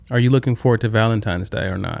Are you looking forward to Valentine's Day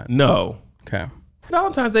or not? No. Okay.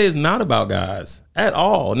 Valentine's Day is not about guys at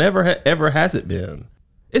all. Never ever has it been.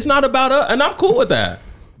 It's not about us, and I'm cool with that.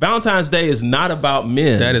 Valentine's Day is not about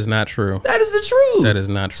men. That is not true. That is the truth. That is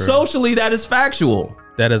not true. Socially, that is factual.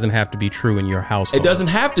 That doesn't have to be true in your household. It doesn't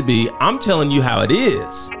have to be. I'm telling you how it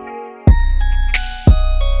is.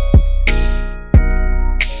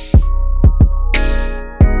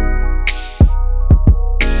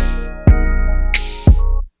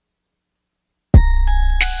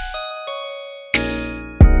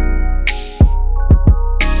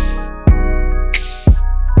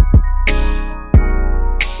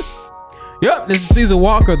 Yep, this is Caesar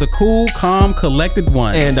Walker, the cool, calm, collected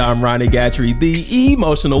one. And I'm Ronnie Gatrey, the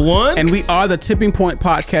emotional one. And we are the Tipping Point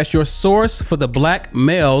Podcast, your source for the black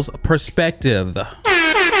male's perspective. Walker!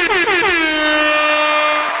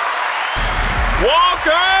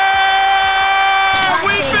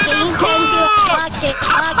 Walker, can you come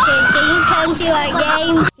to our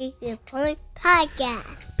game? Tipping Point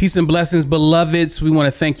Podcast. Peace and blessings, beloveds. We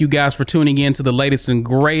want to thank you guys for tuning in to the latest and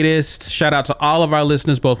greatest. Shout out to all of our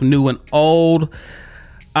listeners, both new and old.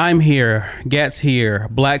 I'm here. Gat's here.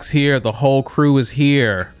 Black's here. The whole crew is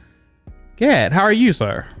here. Gat, how are you,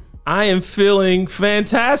 sir? I am feeling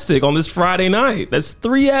fantastic on this Friday night. That's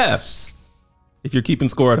 3 Fs, if you're keeping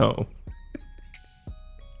score at home.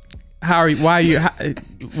 How are you? Why are you?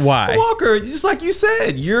 Why? Walker, just like you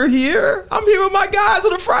said, you're here. I'm here with my guys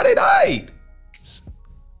on a Friday night.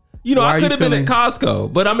 You know, I could have been at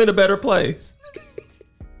Costco, but I'm in a better place.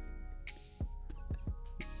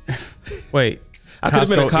 Wait, I could have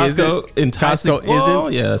been at Costco.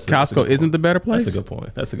 Costco isn't the better place? That's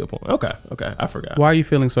a good point. Okay, I forgot. Why are you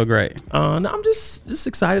feeling so great? No, I'm just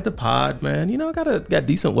excited to pod, man. You know, got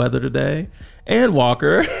decent weather today. And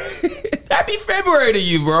Walker, happy February to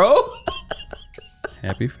you, bro.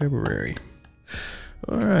 Happy February.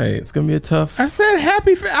 All right, it's gonna be a tough. I said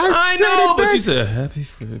happy. I know, but you said happy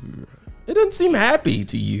February. It doesn't seem happy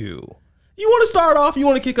to you. You want to start off? You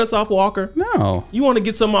want to kick us off, Walker? No. You want to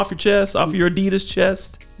get something off your chest, off your Adidas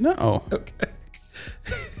chest? No. Okay.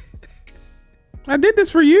 I did this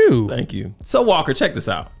for you. Thank you. So, Walker, check this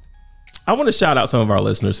out. I want to shout out some of our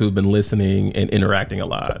listeners who've been listening and interacting a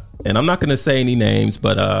lot. And I'm not going to say any names,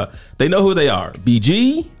 but they know who they are.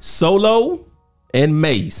 BG, Solo, and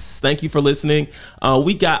Mace. Thank you for listening.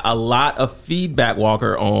 We got a lot of feedback,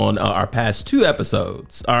 Walker, on our past 2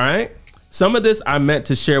 episodes. All right. Some of this I meant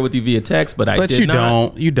to share with you via text, but I did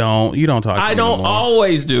not. You don't talk to me I don't anymore.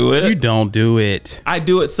 always do it. You don't do it. I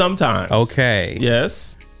do it sometimes. Okay.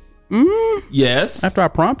 Yes. Yes. After I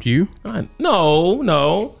prompt you.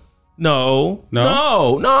 No.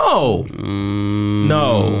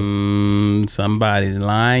 Somebody's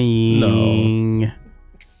lying. No.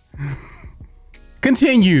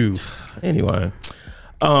 Continue. Anyway,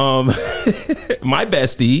 my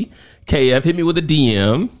bestie KF hit me with a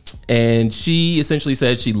DM, and she essentially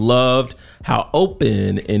said she loved how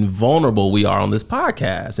open and vulnerable we are on this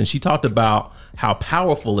podcast, and she talked about how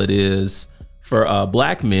powerful it is for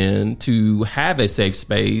black men to have a safe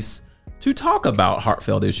space to talk about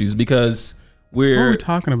heartfelt issues, because what were we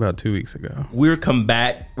talking about 2 weeks ago? We're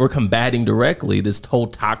combating directly this whole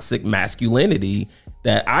toxic masculinity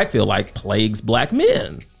that I feel like plagues black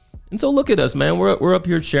men. And so look at us, man. We're up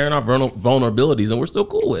here sharing our vulnerabilities, and we're still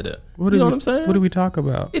cool with it. You know what I'm saying? What do we talk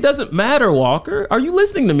about? It doesn't matter, Walker. Are you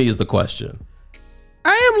listening to me is the question.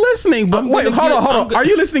 I am listening, but wait, hold on. Are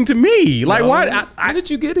you listening to me? Like, why? How did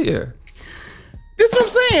you get here? This is what I'm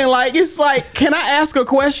saying. Like, it's like, can I ask a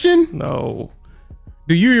question? No.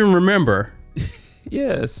 Do you even remember?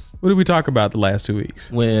 Yes. What did we talk about the last 2 weeks?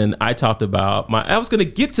 When I talked about I was going to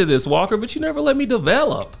get to this, Walker, but you never let me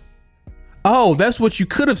develop. Oh, that's what you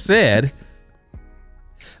could have said.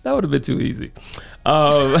 That would have been too easy.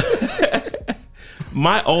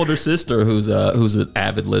 My older sister, who's an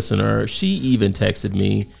avid listener, she even texted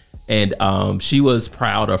me, and she was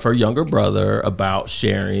proud of her younger brother about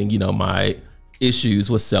sharing, my issues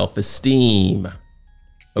with self-esteem.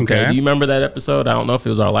 Okay. Do you remember that episode? I don't know if it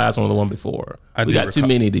was our last one or the one before. We got too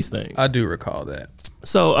many of these things. I do recall that.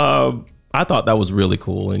 So I thought that was really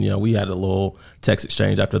cool. And, we had a little text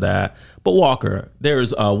exchange after that. But Walker,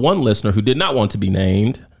 there's one listener who did not want to be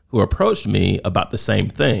named who approached me about the same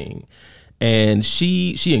thing. And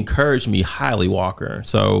she encouraged me highly, Walker.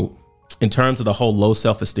 So in terms of the whole low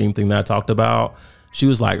self-esteem thing that I talked about, she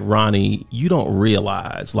was like, Ronnie, you don't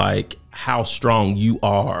realize like how strong you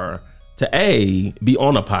are to A, be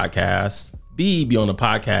on a podcast, B, be on a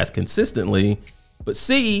podcast consistently, but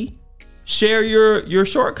C, share your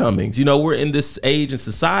shortcomings. We're in this age in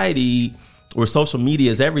society where social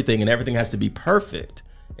media is everything and everything has to be perfect.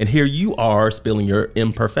 And here you are spilling your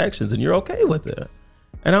imperfections and you're okay with it.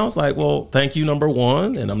 And I was like, well, thank you, number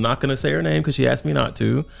one. And I'm not going to say her name because she asked me not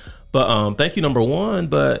to. But thank you, number one.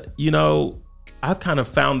 But, you know, I've kind of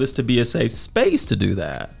found this to be a safe space to do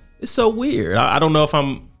that. It's so weird. I don't know if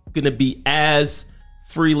I'm going to be as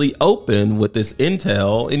freely open with this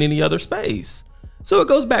intel in any other space. So it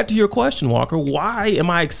goes back to your question, Walker. Why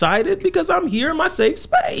am I excited? Because I'm here in my safe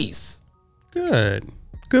space. Good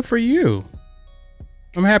for you.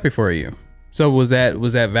 I'm happy for you. So was that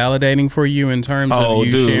validating for you in terms of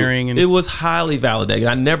you sharing? It was highly validating.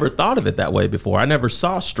 I never thought of it that way before. I never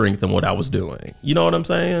saw strength in what I was doing. You know what I'm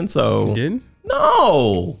saying? So you didn't?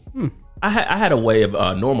 No. I had a way of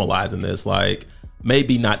normalizing this. Like,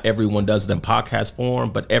 maybe not everyone does it in podcast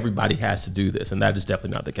form, but everybody has to do this, and that is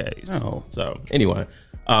definitely not the case. Oh. So anyway,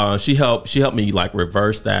 she helped me like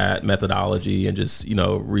reverse that methodology and just, you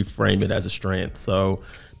know, reframe it as a strength. So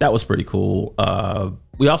that was pretty cool.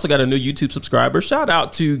 We also got a new YouTube subscriber. Shout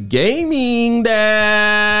out to Gaming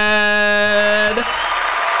Dad.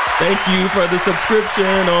 Thank you for the subscription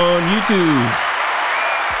on YouTube.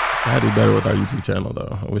 I do better with our YouTube channel,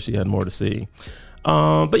 though. I wish he had more to see.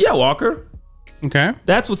 But yeah, Walker. Okay.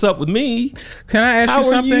 That's what's up with me. Can I ask you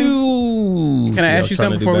something? How are you? Can I ask you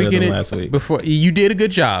something before we get in? Last week. Before you did a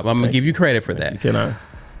good job. I'm gonna give you credit for that. Can I?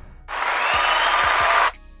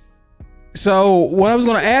 So what I was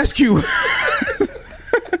gonna ask you.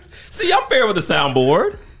 See, I'm fair with the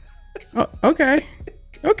soundboard. Okay.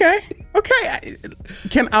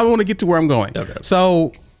 I want to get to where I'm going. Okay.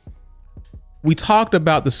 So we talked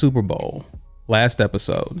about the Super Bowl last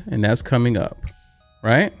episode, and that's coming up,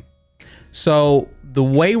 right? So the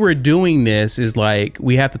way we're doing this is like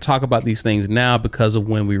we have to talk about these things now because of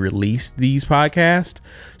when we release these podcasts.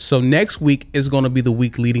 So next week is going to be the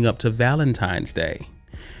week leading up to Valentine's Day.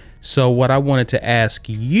 So what I wanted to ask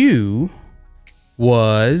you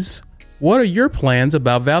was, what are your plans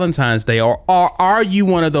about Valentine's Day? Or are you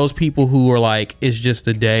one of those people who are like, it's just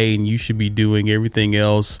a day and you should be doing everything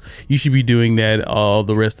else? You should be doing that all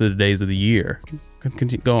the rest of the days of the year.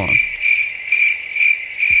 Go on.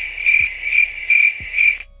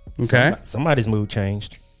 Okay. Somebody's mood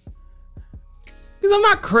changed. Because I'm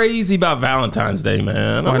not crazy about Valentine's Day,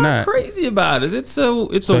 man. Why I'm not not? crazy about it. So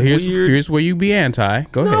here's weird. Here's where you be anti.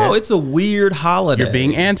 Go ahead. No, it's a weird holiday. You're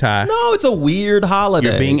being anti. No, it's a weird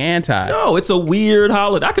holiday. You're being anti. No, it's a weird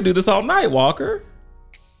holiday. I could do this all night, Walker.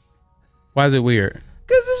 Why is it weird?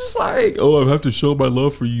 Because it's just like, oh, I have to show my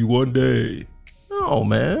love for you one day. No,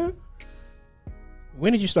 man.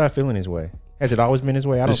 When did you start feeling this way? Has it always been this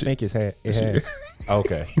way? I don't think it has.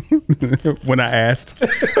 Okay. When I asked.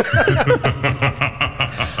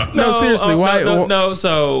 No, seriously. Why? No.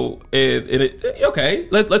 So, okay.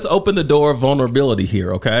 Let's open the door of vulnerability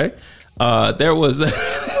here. Okay. There was.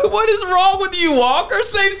 What is wrong with you, Walker?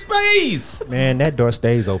 Safe space. Man, that door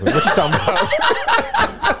stays open. What you talking about?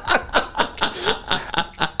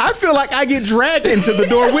 I feel like I get dragged into the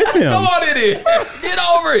door with him. Come on in here. Get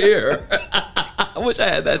over here. I wish I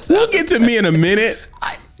had that sound. We'll get to me in a minute.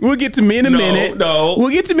 We'll get to me in a minute. No.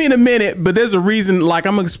 We'll get to me in a minute, but there's a reason. Like,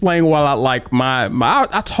 I'm gonna explain why I like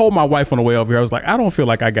I told my wife on the way over here, I was like, I don't feel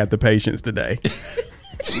like I got the patience today.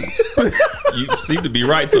 You seem to be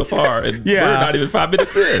right so far, and Yeah. we're not even 5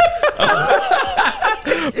 minutes in.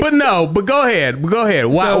 But go ahead.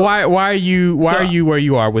 Why are you where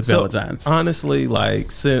you are with Valentine's? Honestly,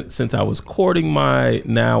 like since I was courting my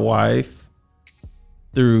now wife,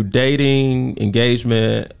 through dating,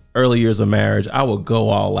 engagement, early years of marriage, I would go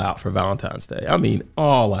all out for Valentine's Day. I mean,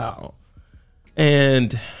 all out.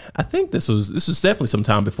 And I think this was definitely some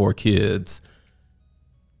time before kids.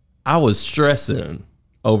 I was stressing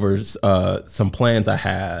over some plans I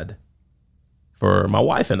had for my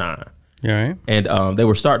wife and I. Right. And they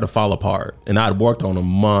were starting to fall apart. And I'd worked on them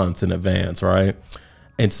months in advance, right?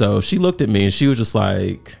 And so she looked at me and she was just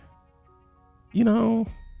like, you know,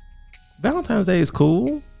 Valentine's Day is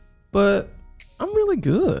cool, but I'm really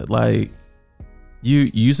good. Like,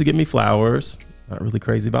 you used to get me flowers. Not really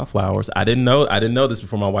crazy about flowers. I didn't know this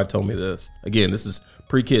before my wife told me this. Again, this is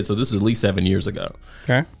pre-kid, so this is at least 7 years ago.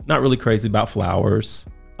 Okay. Not really crazy about flowers.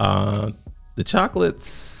 The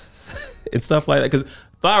chocolates and stuff like that, because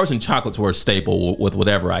flowers and chocolates were a staple with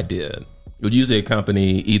whatever I did. It would usually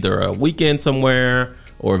accompany either a weekend somewhere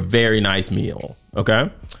or a very nice meal.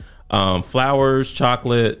 Okay. Flowers,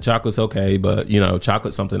 chocolate's okay, but you know,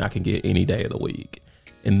 chocolate's something I can get any day of the week.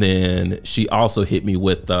 And then she also hit me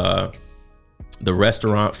with the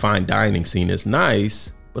restaurant fine dining scene is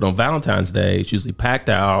nice, but on Valentine's Day, it's usually packed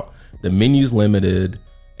out, the menu's limited,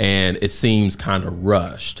 and it seems kind of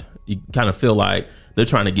rushed. You kind of feel like they're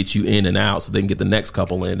trying to get you in and out so they can get the next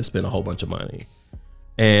couple in to spend a whole bunch of money.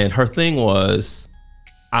 And her thing was,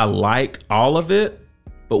 I like all of it,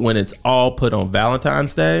 but when it's all put on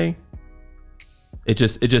Valentine's Day, it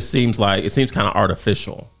just seems kind of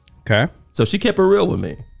artificial. Okay. So she kept it real with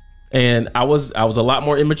me. And I was a lot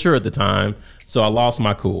more immature at the time, so I lost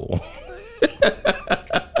my cool.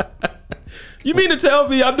 You mean to tell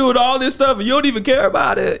me I'm doing all this stuff and you don't even care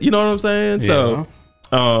about it? You know what I'm saying? Yeah. So,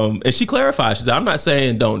 and she clarified. She said, I'm not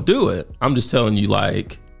saying don't do it. I'm just telling you,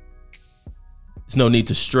 like, there's no need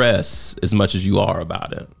to stress as much as you are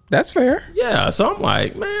about it. That's fair. Yeah. So I'm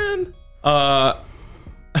like, man,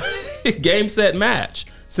 game, set, match.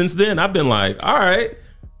 Since then, I've been like, all right,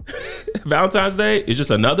 Valentine's Day is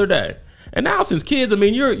just another day. And now since kids, I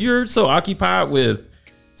mean, you're so occupied with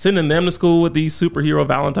sending them to school with these superhero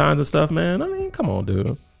Valentines and stuff, man. I mean, come on,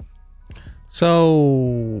 dude.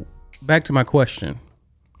 So back to my question.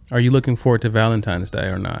 Are you looking forward to Valentine's Day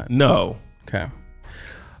or not? No. Okay.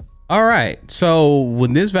 All right. So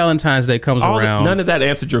when this Valentine's Day comes around, none of that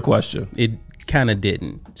answered your question. It kind of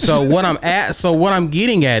didn't. So what I'm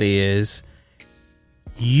getting at is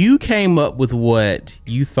you came up with what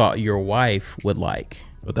you thought your wife would like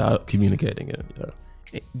Without communicating it. Yeah.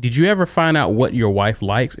 Did you ever find out what your wife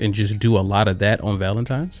likes and just do a lot of that on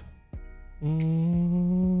Valentine's?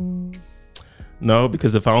 No,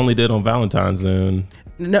 because if I only did on Valentine's, then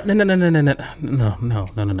No.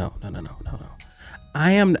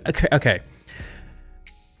 I am okay.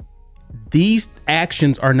 These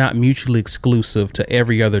actions are not mutually exclusive to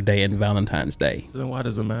every other day and Valentine's Day. Then why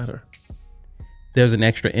does it matter? There's an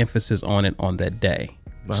extra emphasis on it on that day.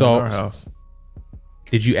 Behind our house.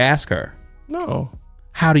 Did you ask her? No.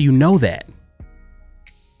 How do you know that?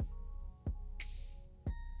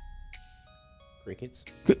 Crickets.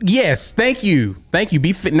 Yes, thank you.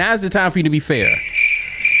 Now's the time for you to be fair.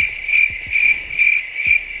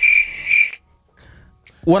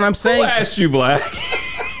 What I'm saying. Who asked you, Black?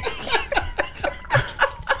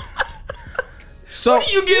 So where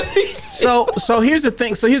do you get these? So here's the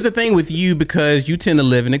thing. So here's the thing with you, because you tend to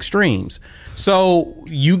live in extremes. So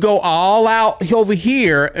you go all out over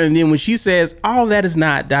here, and then when she says, "Oh, that is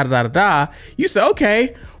not da da da da," you say,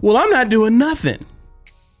 "Okay, well, I'm not doing nothing."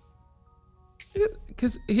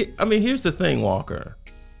 Because here's the thing, Walker.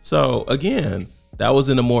 So again, that was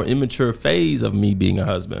in a more immature phase of me being a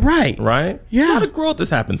husband. Right. Right. Yeah. A lot of growth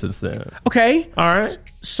has happened since then. Okay. All right.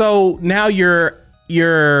 So now you're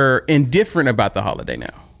indifferent about the holiday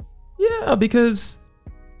now. Yeah, because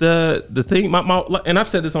the thing, my and I've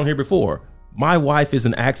said this on here before. My wife is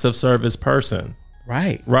an acts of service person.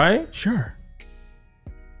 Right. Right. Sure.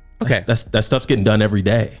 Okay. That stuff's getting done every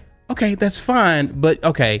day. Okay, that's fine. But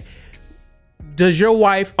okay, does your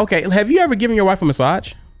wife? Okay, have you ever given your wife a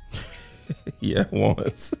massage? Yeah,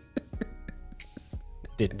 once.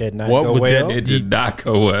 Did that not go well? It did not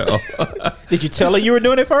go well. Did you tell her you were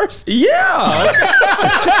doing it first? Yeah.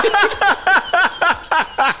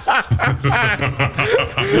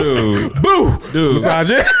 Dude. Boo. Dude. Massage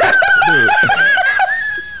it. Dude.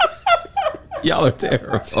 Y'all are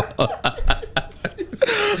terrible.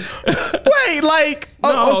 Wait, like,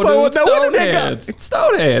 no, so dude, stone hands.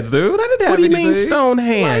 Stone hands, dude. I didn't have What do you anything. mean stone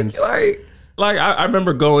hands? Like I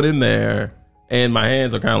remember going in there and my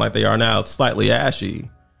hands are kind of like they are now, slightly ashy.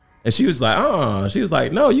 And she was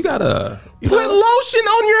like, no, you gotta put lotion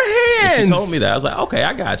on your hands. And she told me that. I was like, okay,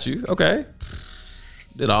 I got you. Okay.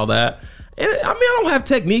 Did all that. And I mean, I don't have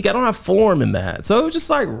technique. I don't have form in that. So it was just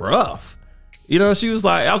like rough. You know, she was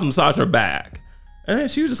like, I was massaging her back. And then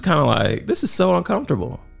she was just kind of like, this is so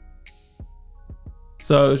uncomfortable.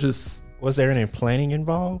 So it was just. Was there any planning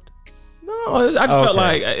involved? No, I just felt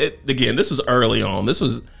like, again, this was early on. This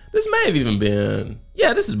may have even been,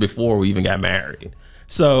 this is before we even got married.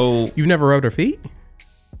 So. You've never rubbed her feet?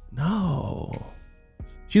 No.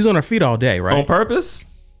 She's on her feet all day, right? On purpose?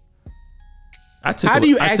 I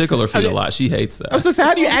tickle her feet a lot. She hates that. I was just saying,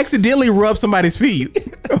 how do you accidentally rub somebody's feet?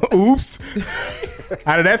 Oops.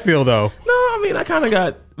 How did that feel, though? No, I mean, I kind of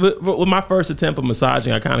got, with my first attempt of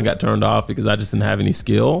massaging, I kind of got turned off because I just didn't have any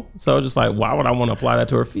skill. So I was just like, why would I want to apply that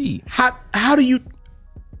to her feet? How do you...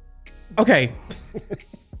 Okay.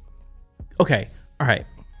 Okay. All right.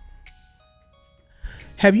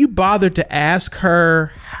 Have you bothered to ask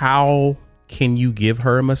her how can you give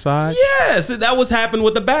her a massage? Yes, that was happening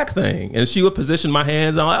with the back thing. And she would position my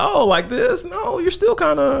hands. I'm like, oh, like this? No, you're still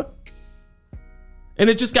kind of... And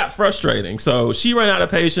it just got frustrating. So she ran out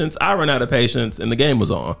of patience. I ran out of patience. And the game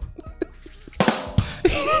was on.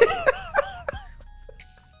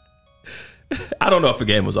 I don't know if the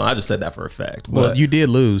game was on. I just said that for a fact. But. Well, you did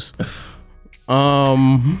lose.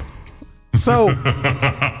 So...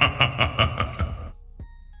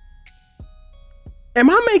 Am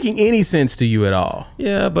I making any sense to you at all?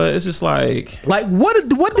 Yeah, but it's just like what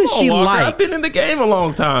does she Walker, like? I've been in the game a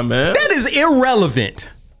long time, man. That is irrelevant.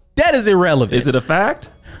 Is it a fact?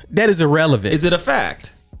 That is irrelevant. Is it a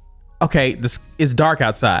fact? Okay, it's dark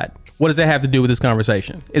outside. What does that have to do with this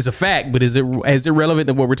conversation? It's a fact, but is it relevant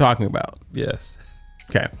to what we're talking about? Yes.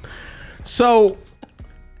 Okay. So,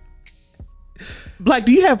 Black,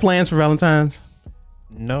 do you have plans for Valentine's?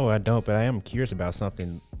 No, I don't, but I am curious about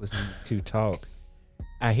something listening to talk.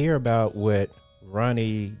 I hear about what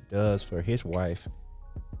Ronnie does for his wife.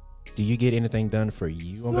 Do you get anything done for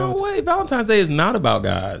you on Valentine's? No way. Valentine's Day is not about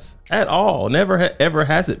guys at all. Never ever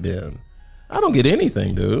has it been. I don't get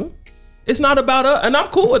anything, dude. It's not about us, and I'm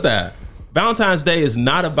cool with that. Valentine's Day is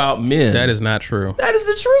not about men. That is not true. That is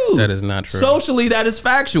the truth. That is not true. Socially, that is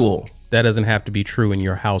factual. That doesn't have to be true in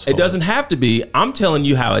your household. It doesn't have to be. I'm telling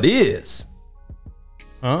you how it is.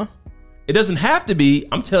 Huh? It doesn't have to be.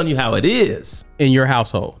 I'm telling you how it is. In your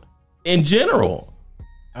household. In general.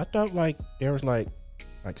 I thought like there was like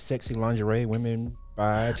sexy lingerie women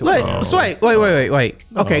buy. So wait.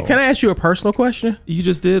 Okay, can I ask you a personal question? You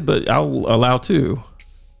just did, but I'll allow two.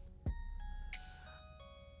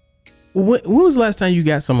 When was the last time you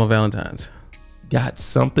got some on Valentine's? Got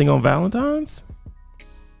something on Valentine's?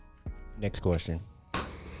 Next question.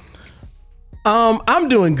 I'm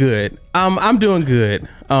doing good. I'm doing good.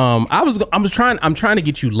 I'm trying to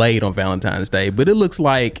get you laid on Valentine's Day, but it looks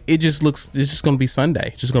like it's just gonna be Sunday.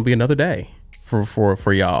 It's just gonna be another day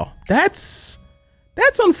for y'all. That's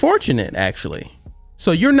unfortunate, actually.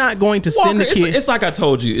 So you're not going to send Walker, the kid. It's like I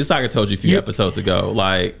told you. It's like I told you a few episodes ago.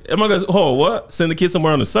 Like, am I gonna what? Send the kid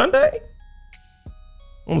somewhere on a Sunday?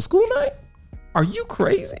 On a school night? Are you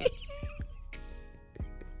crazy?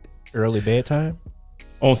 Early bedtime?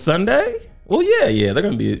 On Sunday? Well, yeah. They're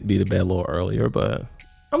gonna be to bed a little earlier, but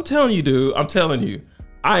I'm telling you, dude. I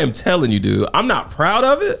am telling you, dude. I'm not proud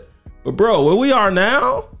of it, but bro, where we are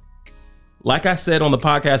now, like I said on the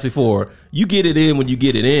podcast before, you get it in when you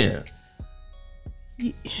get it in.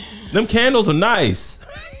 Them candles are nice.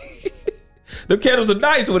 Them candles are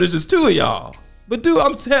nice when it's just two of y'all. But dude,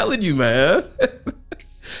 I'm telling you, man.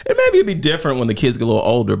 And maybe it'd be different when the kids get a little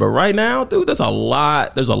older, but right now, dude, there's a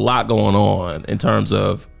lot going on in terms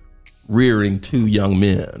of rearing two young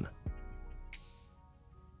men.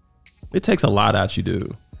 It takes a lot out you,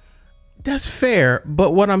 dude. That's fair,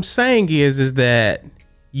 but what I'm saying is that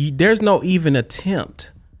there's no even attempt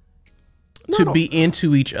to be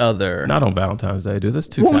into each other. Not on Valentine's Day, dude. That's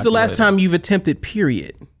too. When was the last time you've attempted,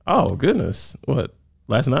 period? Oh, goodness. What?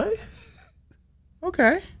 Last night?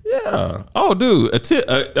 Okay. Yeah. Oh, dude.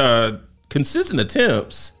 Consistent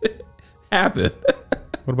attempts happen.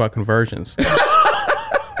 What about conversions?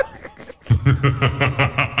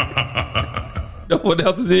 No one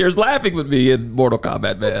else is here is laughing with me in Mortal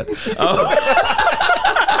Kombat, man.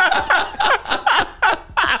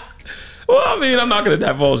 Well, I mean, I'm not going to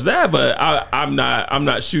divulge that, but I'm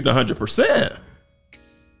not shooting 100%.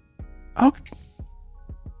 Okay.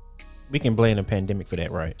 We can blame the pandemic for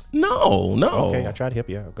that, right? No. Okay, I tried to help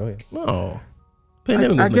you out. Go ahead. No.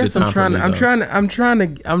 I guess I'm trying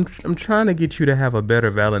to get you to have a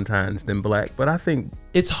better Valentine's than Black, but I think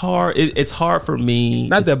it's hard. It's hard for me.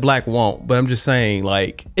 Not that Black won't, but I'm just saying,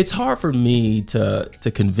 like, it's hard for me to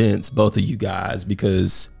convince both of you guys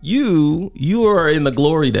because you are in the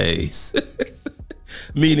glory days,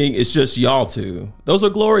 meaning it's just y'all two. Those are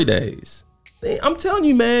glory days. I'm telling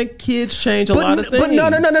you, man, kids change a lot of things. But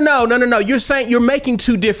no. You're saying you're making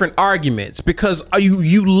two different arguments because you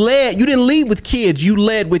didn't lead with kids. You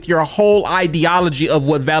led with your whole ideology of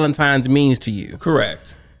what Valentine's means to you.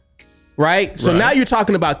 Correct. Right? So now you're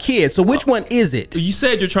talking about kids. So which one is it? You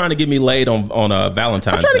said you're trying to get me laid on a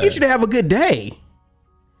Valentine's I'm trying to Day. get you to have a good day.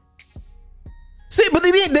 See, but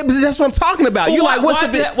that's what I'm talking about. Well, you're like,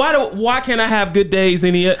 why can't I have good days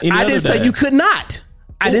any other day? I didn't say you could not.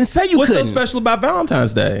 I didn't say you couldn't. What's so special about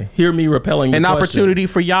Valentine's Day? Hear me repelling your An question. opportunity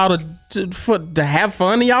for y'all to have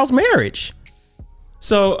fun in y'all's marriage.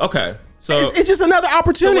 So, okay. So it's just another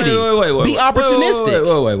opportunity. Wait. Be opportunistic.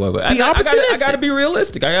 Wait. Be opportunistic. I gotta be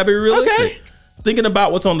realistic. Okay. Thinking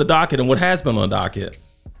about what's on the docket and what has been on the docket.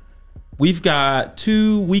 We've got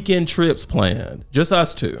 2 weekend trips planned. Just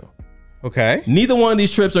us two. Okay. Neither one of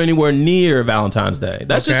these trips are anywhere near Valentine's Day.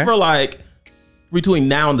 That's just for like between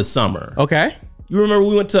now and the summer. Okay. You remember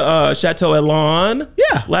we went to Chateau Elan?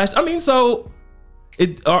 Yeah.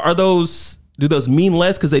 Do those mean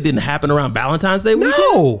less because they didn't happen around Valentine's Day weekend?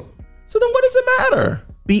 No. So then what does it matter?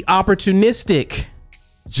 Be opportunistic.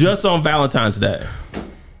 Just on Valentine's Day.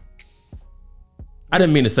 I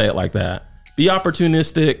didn't mean to say it like that. Be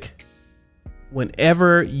opportunistic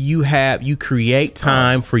whenever you create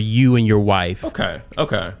time for you and your wife. Okay.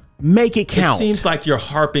 Make it count. It seems like you're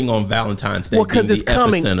harping on Valentine's Day. Well, because it's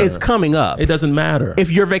coming. Epicenter. It's coming up. It doesn't matter.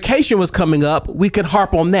 If your vacation was coming up, we could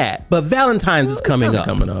harp on that. But Valentine's is coming up.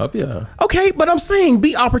 Coming up, yeah. Okay, but I'm saying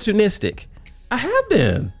be opportunistic. I have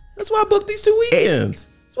been. That's why I booked these 2 weekends.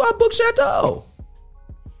 That's why I booked Chateau.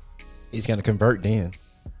 He's going to convert then.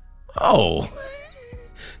 Oh.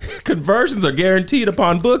 Conversions are guaranteed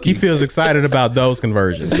upon booking. He feels excited about those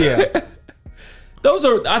conversions. Yeah.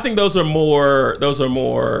 I think those are more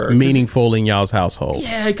Meaningful in y'all's household.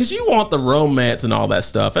 Yeah, because you want the romance and all that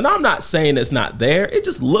stuff. And I'm not saying it's not there. It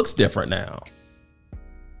just looks different now.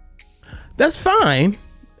 That's fine.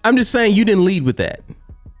 I'm just saying you didn't lead with that.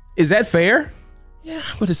 Is that fair? Yeah,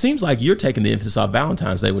 but it seems like you're taking the emphasis off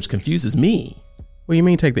Valentine's Day, which confuses me. What do you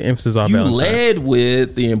mean take the emphasis off You Valentine's? led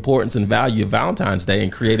with the importance and value of Valentine's Day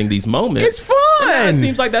and creating these moments. It's fun. And it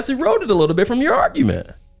seems like that's eroded a little bit from your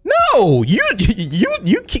argument. No, you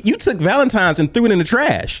took Valentine's and threw it in the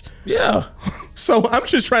trash. Yeah. So I'm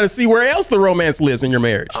just trying to see where else the romance lives in your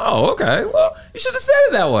marriage. Oh, okay. Well, you should have said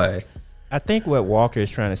it that way. I think what Walker is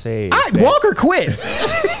trying to say is Walker quits.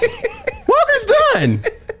 Walker's done.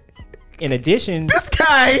 in addition, This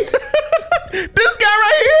guy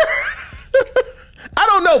right here. I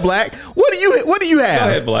don't know, Black. What do you have? Go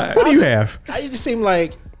ahead, Black. What do you have? I just seem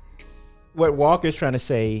like what Walker's trying to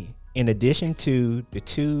say, in addition to the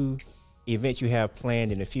 2 events you have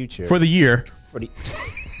planned in the future For the year.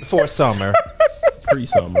 for summer,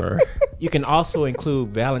 Pre-summer. you can also include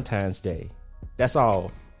Valentine's Day. That's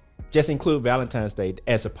all. Just include Valentine's Day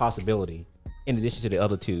as a possibility in addition to the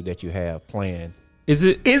other 2 that you have planned. Is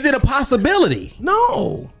it? Is it a possibility?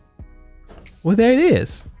 No. Well, there it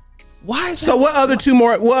is. Why is So what other 2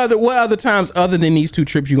 more? What other times other than these 2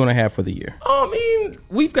 trips you gonna have for the year? I mean,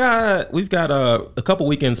 we've got a couple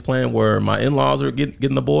weekends planned where my in-laws are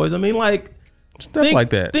getting the boys. I mean, like Stuff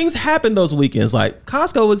like that. Things happen those weekends. Like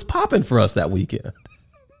Costco was popping for us that weekend.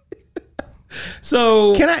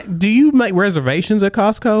 So Do you make reservations at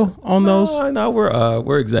Costco on those? No,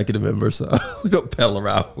 we're executive members, so we don't pedal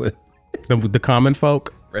around with The common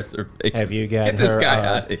folk? reservations. Have you gotten Get this her? guy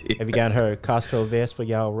out of here. Have you gotten her Costco vest for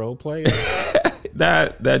y'all role play?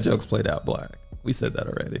 That joke's played out, Black. We said that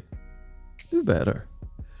already. Do better.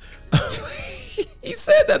 He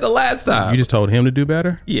said that the last time. You just told him to do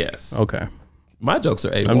better? Yes. Okay. My jokes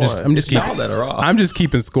are A1. I'm just y'all keeping, that are off. I'm just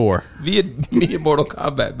keeping score. Me and Mortal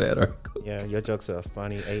Kombat better. Yeah, your jokes are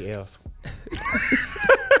funny AF.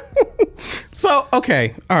 So,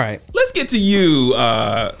 okay. All right. Let's get to you,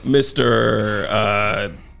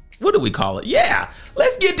 Mr. What do we call it? Yeah.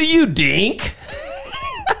 Let's get to you, Dink.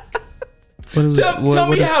 Tell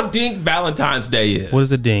me how Dink Valentine's Day is. What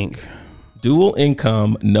is a dink? Dual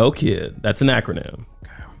income, no kid. That's an acronym.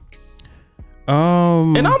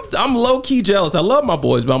 And I'm low key jealous. I love my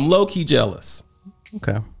boys, but I'm low key jealous.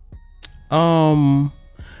 Okay.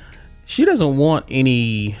 She doesn't want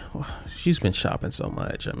any. She's been shopping so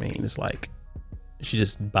much. I mean, it's like she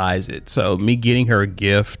just buys it. So me getting her a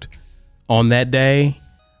gift on that day,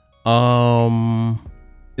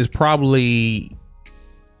 is probably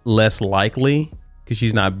less likely because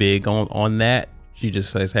she's not big on that. She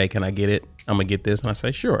just says, "Hey, can I get it? I'm gonna get this," and I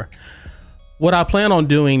say, "Sure." What I plan on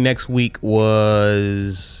doing next week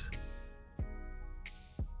was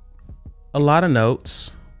a lot of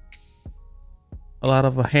notes, a lot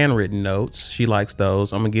of handwritten notes. She likes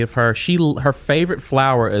those. I'm gonna give her. Her favorite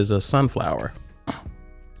flower is a sunflower.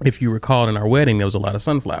 If you recall, in our wedding, there was a lot of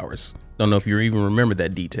sunflowers. Don't know if you even remember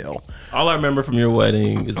that detail. All I remember from your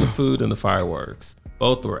wedding is the food and the fireworks.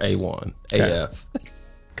 Both were A1, Okay. AF.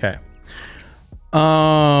 Okay.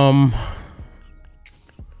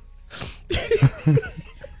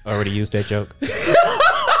 Already used that joke.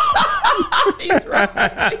 He's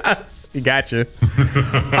right. He got you.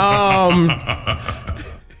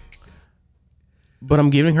 But I'm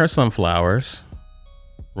giving her sunflowers,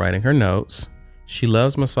 writing her notes. She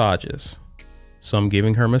loves massages, so I'm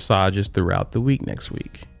giving her massages throughout the week next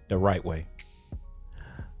week. The right way.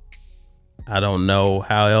 I don't know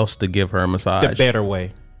how else to give her a massage. The better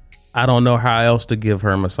way. I don't know how else to give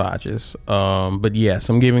her massages. But yes,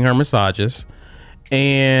 I'm giving her massages.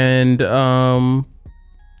 And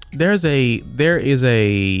there is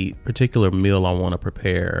a particular meal I want to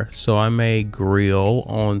prepare. So I may grill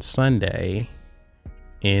on Sunday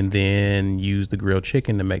and then use the grilled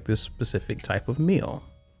chicken to make this specific type of meal.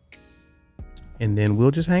 And then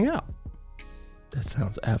we'll just hang out. That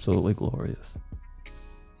sounds absolutely glorious.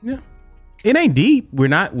 Yeah. It ain't deep.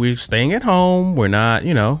 We're staying at home. We're not,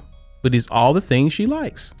 but it's all the things she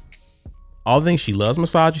likes. All the things she loves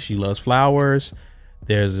massages. She loves flowers.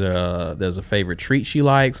 There's a favorite treat she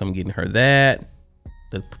likes. I'm getting her that.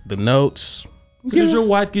 The notes. So does your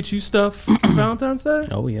wife get you stuff for Valentine's Day?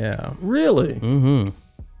 Oh yeah. Really? Mm-hmm.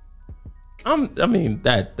 I mean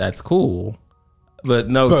that's cool, but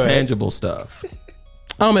tangible stuff.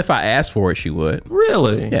 If I asked for it, she would.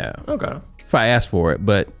 Really? Yeah. Okay. If I asked for it,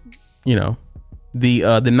 but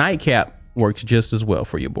the nightcap works just as well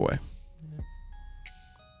for your boy.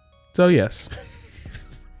 So yes.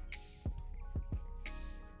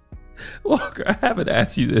 Walker, I haven't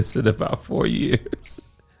asked you this in about 4 years.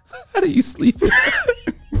 How do you sleep?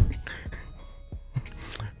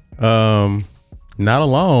 Not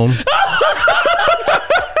alone.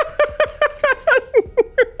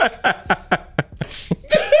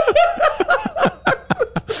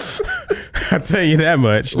 I'll tell you that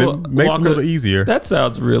much. That makes Walker, it a little easier. That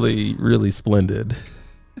sounds really, really splendid.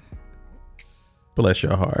 Bless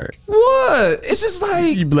your heart. What? It's just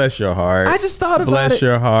like... You bless your heart. I just thought about bless it.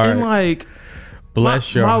 Your heart. And like...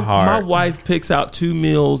 Bless your heart. My wife picks out at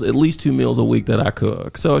least 2 meals a week that I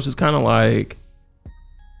cook. So it's just kind of like...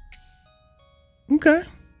 Okay.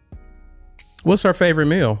 What's her favorite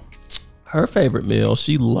meal? Her favorite meal,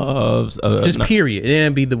 she loves... period. It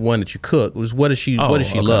didn't be the one that you cook. It was what does she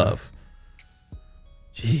love?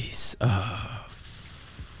 Jeez.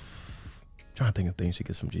 Trying to think of things she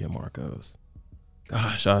gets from Gianmarco's.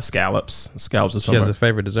 Gosh, scallops. Scallops or something. She has a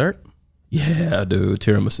favorite dessert? Yeah, dude.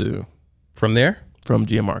 Tiramisu. From there? From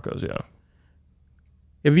Gianmarco's, yeah.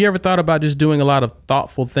 Have you ever thought about just doing a lot of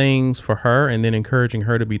thoughtful things for her and then encouraging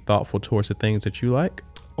her to be thoughtful towards the things that you like?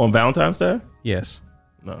 On Valentine's Day? Yes.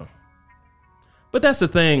 No. But that's the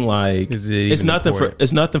thing, like it's nothing for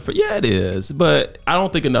yeah, it is. But I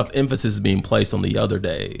don't think enough emphasis is being placed on the other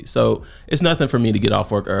days. So it's nothing for me to get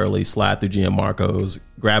off work early, slide through Gianmarco's,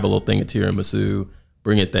 grab a little thing of tiramisu,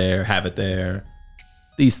 bring it there, have it there.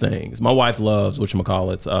 These things. My wife loves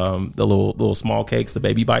whatchamacallits, the little small cakes, the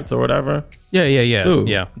baby bites or whatever. Yeah. Dude.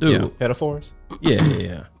 Yeah. Metaphors?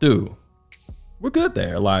 Yeah. Dude. We're good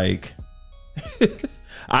there. Like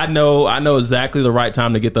I know exactly the right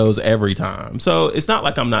time to get those every time. So it's not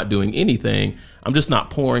like I'm not doing anything. I'm just not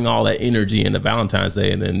pouring all that energy into Valentine's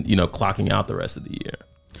Day and then, clocking out the rest of the year.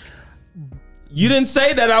 You didn't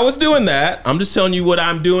say that I was doing that. I'm just telling you what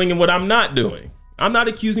I'm doing and what I'm not doing. I'm not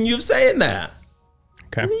accusing you of saying that.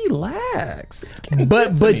 Okay. Relax.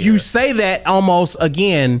 But you say that almost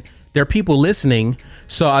again. There are people listening,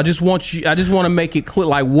 so I just want to make it clear.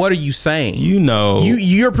 Like, what are you saying?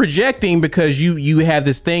 You're projecting because you have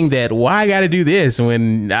this thing that I got to do this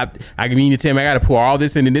when I mean to tell me I got to pour all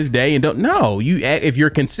this into this day and don't. No, if you're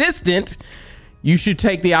consistent, you should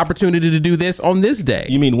take the opportunity to do this on this day.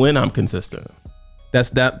 You mean when I'm consistent?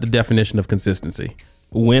 That's not the definition of consistency.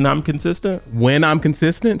 When I'm consistent? When I'm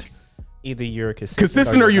consistent. Either you're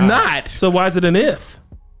consistent or you're not. So why is it an if?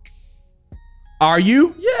 Are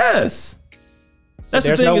you? Yes. That's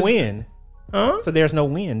there's no win. Huh? So there's no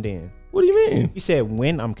win then. What do you mean? You said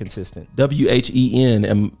when I'm consistent.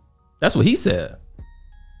 WHEN. That's what he said.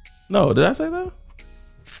 No, did I say that?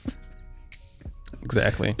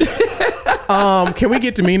 Exactly. Can we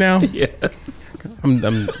get to me now? Yes. I'm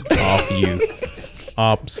off you.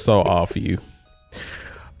 I'm so off you.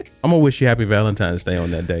 I'm gonna wish you happy Valentine's Day on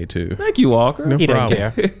that day too. Thank you, Walker. No he problem.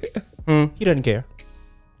 Doesn't care. He doesn't care.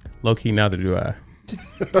 Low key, neither do I.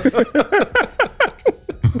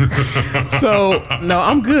 So no,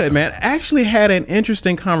 I'm good, man. Actually had an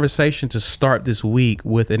interesting conversation to start this week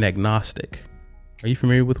with an agnostic. Are you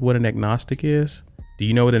familiar with what an agnostic is? Do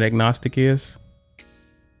you know what an agnostic is?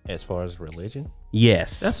 As far as religion?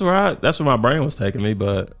 Yes. That's where my brain was taking me,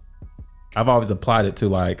 but I've always applied it to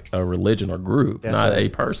like a religion or group, not a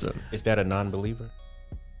person. Is that a non-believer?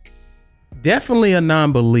 Definitely a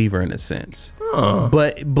non-believer in a sense. Huh.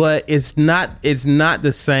 But it's not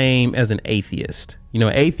the same as an atheist. An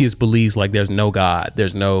atheist believes like there's no God,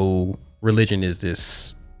 there's no religion is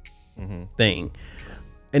this thing.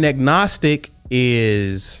 An agnostic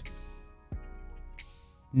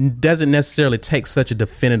doesn't necessarily take such a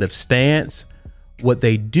definitive stance. What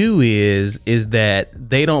they do is that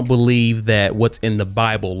they don't believe that what's in the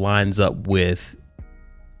Bible lines up with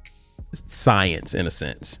science in a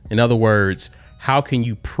sense. In other words, how can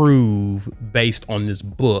you prove based on this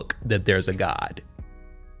book that there's a God?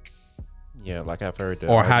 Yeah, like I've heard.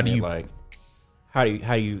 Or how do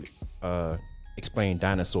you explain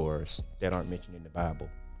dinosaurs that aren't mentioned in the Bible?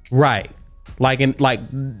 Right.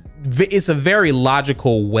 It's a very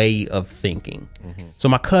logical way of thinking. So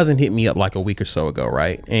my cousin hit me up like a week or so ago,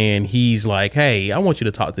 right? And he's like, "Hey, I want you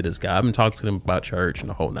to talk to this guy. I've been talking to him about church and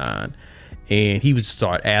the whole nine." And he would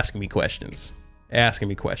start asking me questions.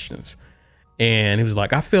 And he was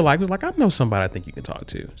like, I know somebody I think you can talk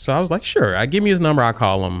to. So I was like, sure. Give me his number. I'll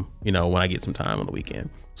call him, when I get some time on the weekend.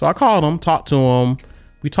 So I called him, talked to him.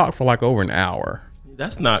 We talked for like over an hour.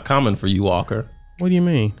 That's not common for you, Walker. What do you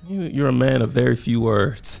mean? You're a man of very few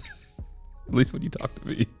words. At least when you talk to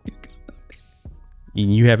me.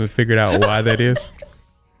 You haven't figured out why that is?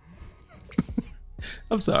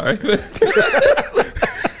 I'm sorry.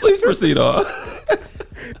 Please proceed on.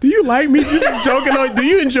 Do you like me just joking on? Do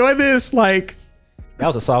you enjoy this? Like, That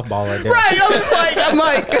was a softball right there. Right. I'm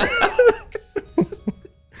like,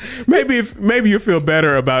 maybe you feel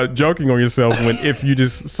better about joking on yourself if you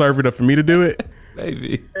just serve it up for me to do it.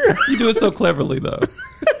 Maybe. You do it so cleverly, though.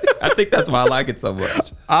 I think that's why I like it so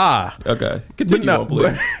much. Okay. Continue on,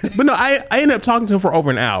 please. But no, I ended up talking to him for over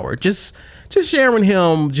an hour. Just sharing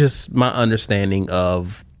him just my understanding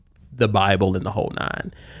of the Bible and the whole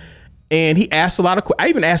nine. And he asked a lot of I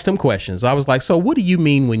even asked him questions. I was like, so what do you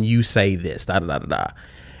mean when you say this? Da, da, da, da, da.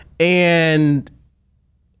 And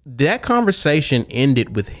that conversation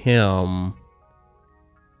ended with him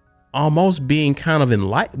almost being kind of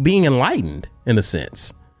enlightened in a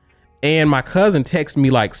sense. And my cousin texted me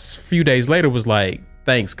like a few days later, was like,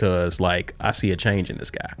 thanks, cuz like I see a change in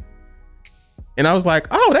this guy. And I was like,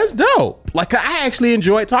 oh, that's dope. Like I actually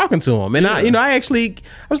enjoyed talking to him. And I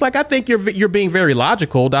was like, I think you're being very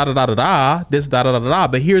logical, da da da da da, this da da da da,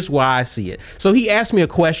 but here's why I see it. So he asked me a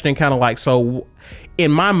question kind of like, so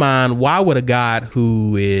in my mind, why would a God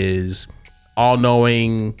who is all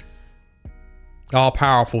knowing, all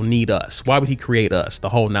powerful need us? Why would he create us? The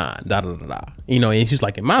whole nine, da da da da. And she's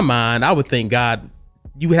like, in my mind, I would think God,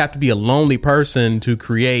 you would have to be a lonely person to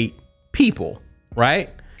create people, right?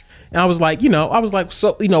 And I was like,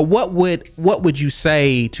 so, what would you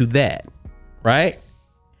say to that? Right.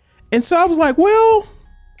 And so I was like, well,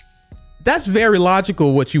 that's very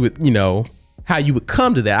logical what you would, how you would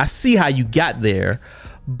come to that. I see how you got there.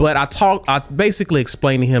 But I basically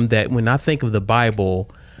explained to him that when I think of the Bible,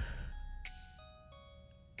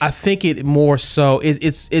 I think it more so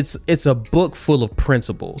it's a book full of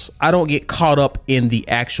principles. I don't get caught up in the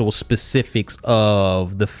actual specifics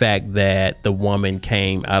of the fact that the woman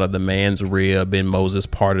came out of the man's rib and Moses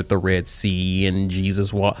parted the Red Sea and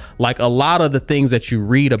Jesus walked. Like a lot of the things that you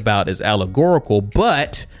read about is allegorical,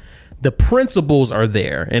 but the principles are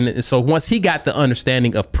there. And so once he got the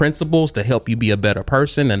understanding of principles to help you be a better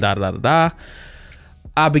person and da da da da,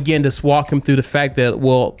 I began to walk him through the fact that,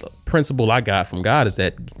 well, the principle I got from God is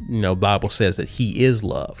that, Bible says that he is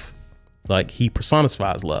love. Like he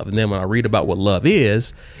personifies love. And then when I read about what love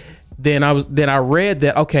is, then I read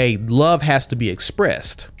that, okay, love has to be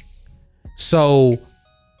expressed. So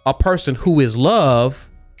a person who is love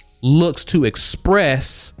looks to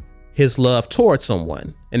express his love towards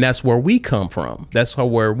someone. And that's where we come from. That's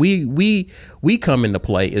where we come into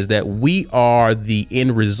play, is that we are the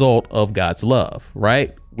end result of God's love,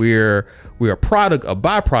 right? We're a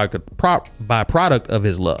byproduct of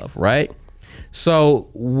his love, right? So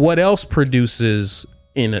what else produces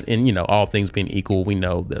in all things being equal, we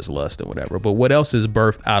know there's lust and whatever, but what else is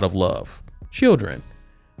birthed out of love? Children.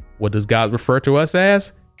 What does God refer to us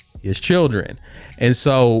as? His children. And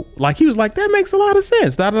so like he was like, that makes a lot of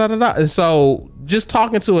sense, da da da da. And so just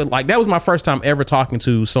talking to it, like that was my first time ever talking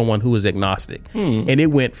to someone who was agnostic, and it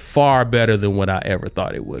went far better than what I ever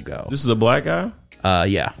thought it would go. This is a black guy?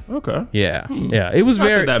 Yeah. Okay. Yeah. Yeah. It was Not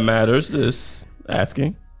very that matters, just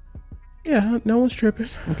asking. Yeah, no one's tripping.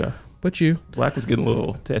 Okay. But you. Black was getting a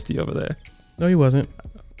little testy over there. No, he wasn't.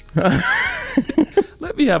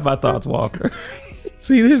 Let me have my thoughts, Walker.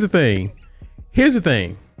 See, here's the thing.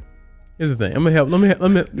 I'm gonna help.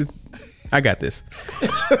 Let me. I got this.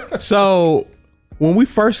 So when we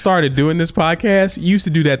first started doing this podcast, you used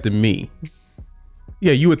to do that to me.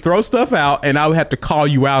 Yeah, you would throw stuff out and I would have to call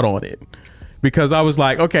you out on it, because I was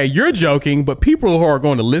like, okay, you're joking, but people who are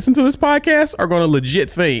going to listen to this podcast are going to legit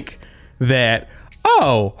think that,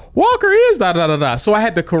 oh, Walker is da da da da. So I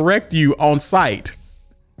had to correct you on site.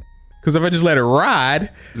 Because if I just let it ride,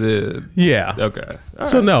 yeah. Okay. All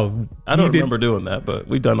so right. No, I don't remember doing that, but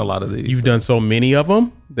we've done a lot of these. You've done so many of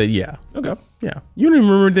them that yeah. Okay. Yeah. You don't even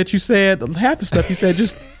remember that you said half the stuff you said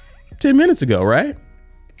just 10 minutes ago, right?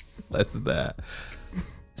 Less than that.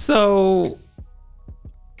 So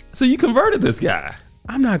you converted this guy.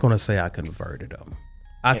 I'm not going to say I converted him.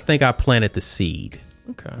 I think I planted the seed.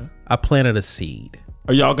 Okay. I planted a seed.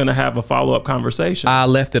 Are y'all going to have a follow-up conversation? I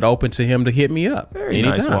left it open to him to hit me up. Very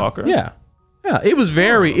anytime. nice, Walker. Yeah. Yeah. It was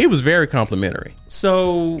very complimentary.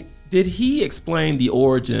 So did he explain the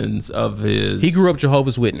origins of his... He grew up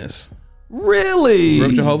Jehovah's Witness. Really? Grew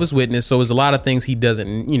up Jehovah's Witness. So there's a lot of things he doesn't,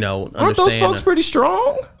 understand. Aren't those folks pretty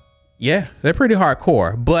strong? Yeah, they're pretty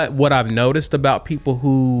hardcore. But what I've noticed about people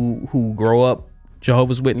who grow up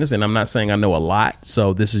Jehovah's Witness, and I'm not saying I know a lot,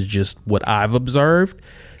 so this is just what I've observed.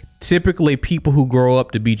 Typically, people who grow up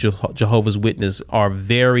to be Jehovah's Witness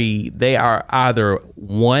they are either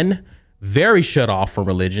one, very shut off from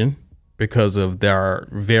religion because of their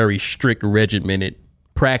very strict regimented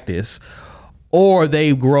practice, or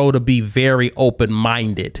they grow to be very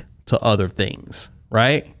open-minded to other things,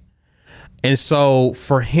 right? And so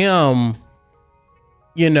for him,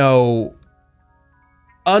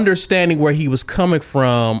 understanding where he was coming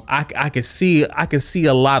from, I could see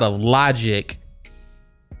a lot of logic.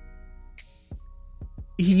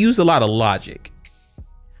 He used a lot of logic,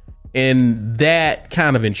 and that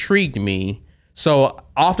kind of intrigued me. So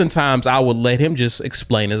oftentimes I would let him just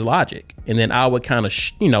explain his logic, and then I would kind of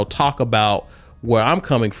talk about where I'm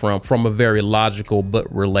coming from a very logical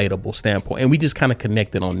but relatable standpoint, and we just kind of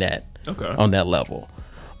connected on that. Okay. On that level.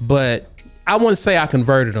 But I wouldn't say I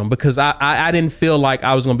converted him because I didn't feel like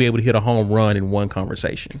I was going to be able to hit a home run in one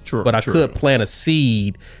conversation. True. But I could plant a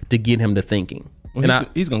seed to get him to thinking. Well,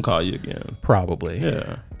 he's going to call you again. Probably.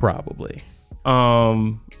 Yeah. Probably.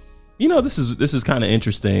 This is kind of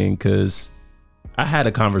interesting because I had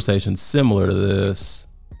a conversation similar to this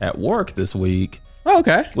at work this week. Oh,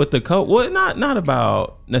 okay. With the well, not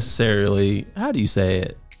about necessarily, how do you say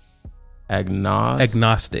it?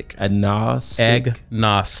 Agnostic. There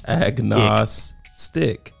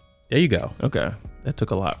you go. Okay, that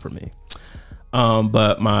took a lot for me.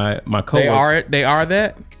 But my coworker, they are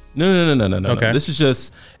that. No. Okay. This is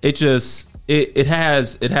just it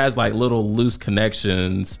has like little loose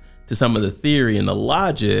connections to some of the theory and the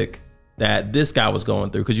logic that this guy was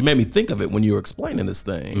going through, because you made me think of it when you were explaining this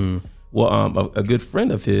thing. Well, a good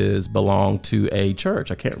friend of his belonged to a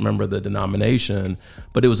church. I can't remember the denomination,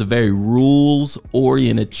 but it was a very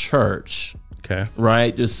rules-oriented church. Okay.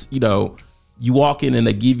 Right? Just, you walk in and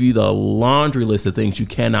they give you the laundry list of things you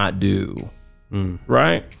cannot do.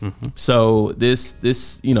 Right? Mm-hmm. So this,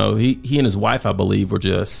 he and his wife, I believe,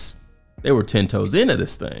 they were 10 toes into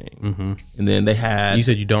this thing. Mm-hmm. And then they had... You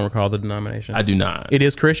said you don't recall the denomination? I do not. It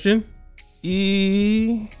is Christian?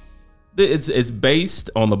 It's based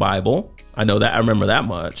on the Bible. I know that. I remember that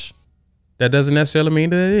much. That doesn't necessarily mean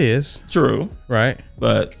that it is. True. Right.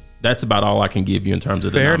 But that's about all I can give you in terms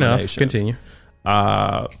of Fair denomination. enough. Continue.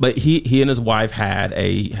 But he and his wife had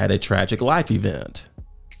a tragic life event.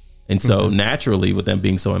 And so naturally, with them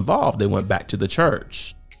being so involved, they went back to the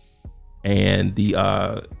church. And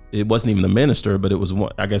it wasn't even the minister, but it was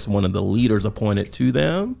one of the leaders appointed to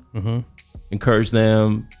them, encouraged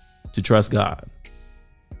them to trust God.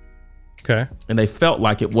 Okay. And they felt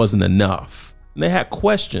like it wasn't enough. And they had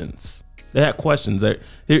questions.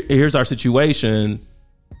 Here's our situation.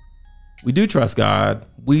 We do trust God.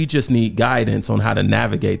 We just need guidance on how to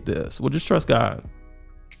navigate this. We'll just trust God.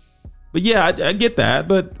 But yeah, I get that.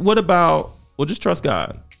 But what about, we'll just trust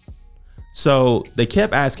God. So they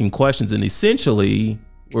kept asking questions and essentially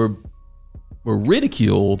were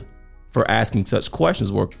ridiculed for asking such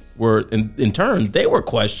questions. Were in turn, they were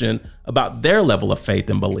questioned about their level of faith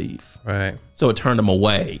and belief. Right. So it turned them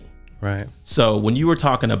away. Right. So when you were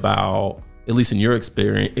talking about, at least in your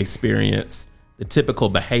experience, the typical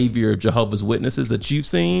behavior of Jehovah's Witnesses that you've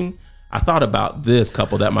seen, I thought about this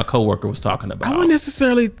couple that my coworker was talking about. I wouldn't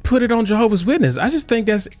necessarily put it on Jehovah's Witness. I just think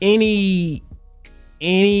that's any.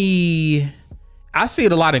 I see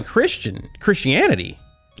it a lot in Christianity.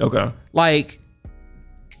 Okay. Like,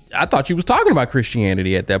 I thought you was talking about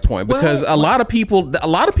Christianity at that point, because a lot of people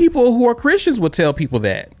who are Christians would tell people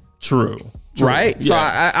that. True. Right.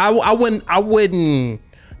 Yeah. So I wouldn't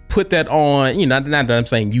put that on, not that I'm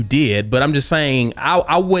saying you did, but I'm just saying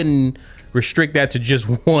I wouldn't restrict that to just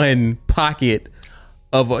one pocket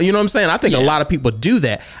of, you know what I'm saying? I think a lot of people do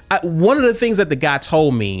that. One of the things that the guy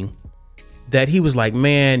told me, that he was like,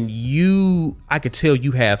 man, I could tell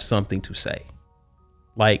you have something to say.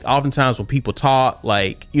 Like, oftentimes when people talk,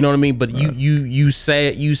 like, you know what I mean? But right. you say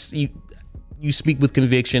it, you speak with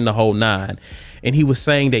conviction, the whole nine. And he was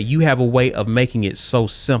saying that you have a way of making it so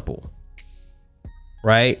simple.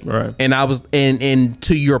 Right. And and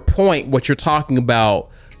to your point, what you're talking about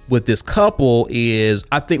with this couple is,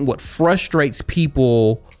 I think what frustrates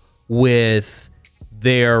people with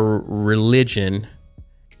their religion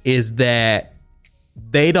is that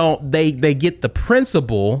they get the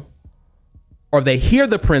principle, or they hear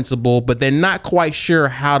the principle, but they're not quite sure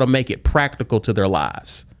how to make it practical to their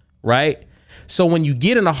lives. Right. So when you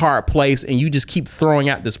get in a hard place and you just keep throwing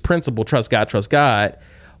out this principle, trust God,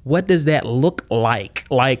 what does that look like?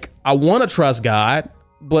 Like, I want to trust God,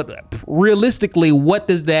 realistically,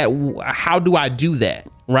 how do I do that?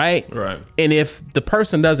 Right. And if the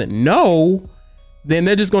person doesn't know, then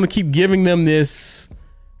they're just going to keep giving them this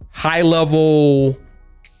high level,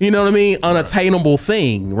 you know what I mean, unattainable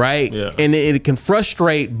thing, right? Yeah. And it can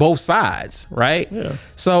frustrate both sides, right? Yeah.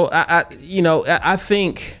 So I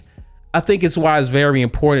think it's why it's very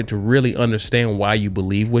important to really understand why you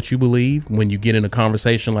believe what you believe. When you get in a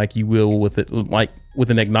conversation like you will with it, like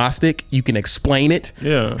with an agnostic, you can explain it.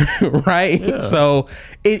 Yeah. Right. Yeah. So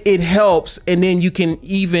it helps, and then you can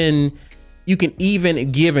even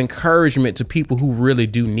give encouragement to people who really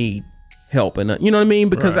do need help. And you know what I mean?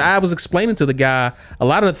 Because I was explaining to the guy, a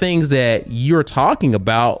lot of the things that you're talking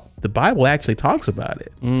about, the Bible actually talks about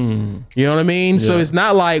it. You know what I mean? Yeah. So it's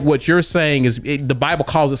not like what you're saying the Bible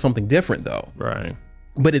calls it something different though. Right.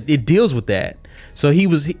 But it deals with that. So he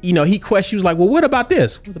was like, well, what about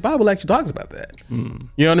this? Well, the Bible actually talks about that. You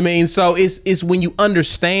know what I mean? So it's when you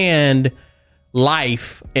understand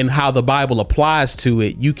life and how the Bible applies to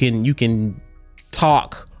it, you can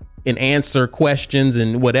talk and answer questions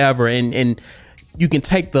and whatever, and you can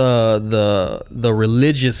take the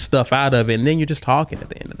religious stuff out of it, and then you're just talking at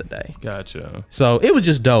the end of the day. Gotcha. So it was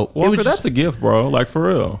just dope. Walker, that's a gift, bro. Like, for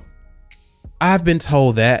real. I've been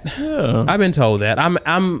told that. Yeah. I've been told that.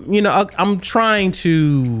 I'm trying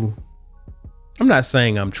to. I'm not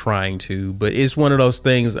saying I'm trying to, but it's one of those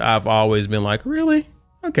things I've always been like, really?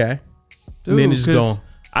 Okay. Dude, and then it's just going.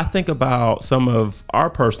 I think about some of our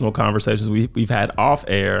personal conversations we've had off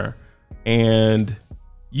air, and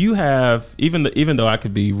you have, even though I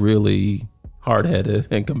could be really hard-headed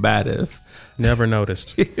and combative, never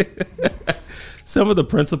noticed. Some of the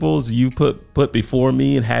principles you put before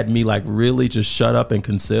me and had me like really just shut up and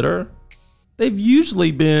consider, they've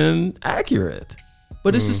usually been accurate.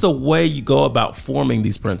 But it's just a way you go about forming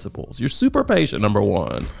these principles. You're super patient, number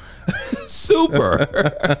one. Super.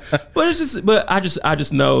 But I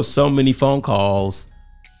just know so many phone calls.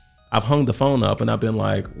 I've hung the phone up and I've been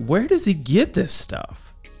like, where does he get this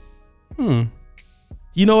stuff? You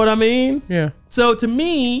know what I mean? Yeah. So to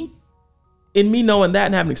me, in me knowing that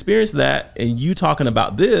and having experienced that, and you talking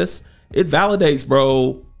about this, it validates,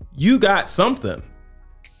 bro, you got something.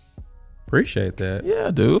 Appreciate that. Yeah,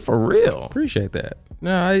 dude, for real. Appreciate that.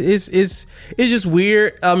 No, it's just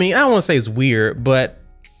weird. I mean, I don't want to say it's weird, but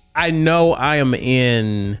I know I'm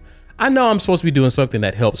supposed to be doing something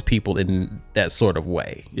that helps people in that sort of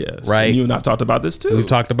way. Yes. Right. And you and I've talked about this too. We've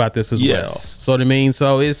talked about this as well. So what I mean,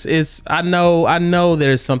 so it's I know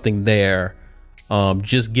there's something there,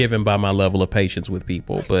 just given by my level of patience with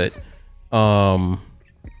people, but I'm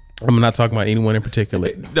not talking about anyone in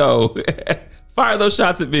particular. No. Fire those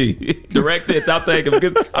shots at me. Direct hits, I'll take them.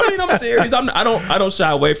 Because I'm serious. I don't shy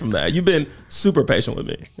away from that. You've been super patient with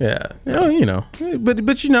me. Yeah, but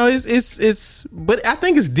but I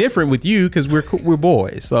think it's different with you because we're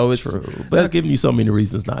boys. So it's true. But I've given you so many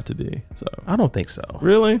reasons not to be. So I don't think so.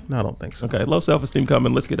 Really? No, I don't think so. Okay, low self-esteem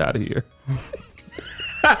coming. Let's get out of here.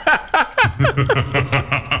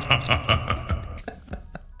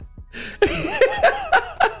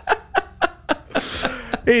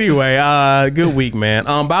 Anyway, good week, man.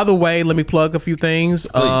 By the way, let me plug a few things.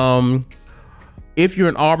 Please. If you're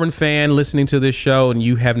an Auburn fan listening to this show and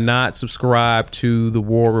you have not subscribed to the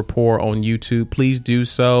War Report on YouTube, please do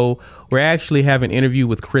so. We're actually having an interview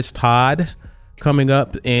with Chris Todd coming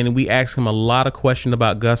up, and we asked him a lot of questions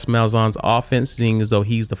about Gus Malzahn's offense, seeing as though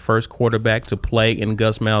he's the first quarterback to play in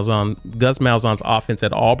Gus Malzahn's offense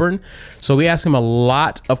at Auburn. So we asked him a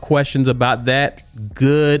lot of questions about that.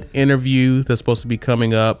 Good interview that's supposed to be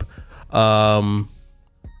coming up.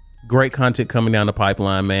 Great content coming down the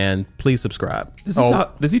pipeline, man. Please subscribe.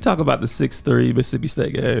 Does he talk about the 6'3" Mississippi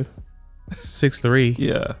State game? 6'3"?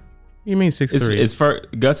 Yeah. You mean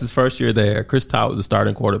 6'3"? Gus's first year there. Chris Todd was the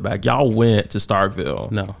starting quarterback. Y'all went to Starkville.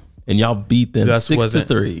 No. And y'all beat them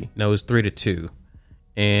 6-3. No, it was 3-2.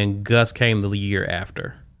 And Gus came the year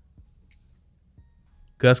after.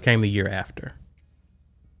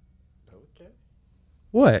 Okay.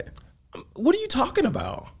 What? What are you talking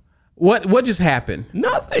about? What just happened?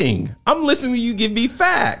 Nothing. I'm listening to you give me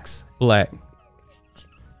facts. Black.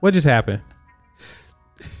 What just happened?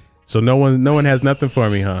 So no one has nothing for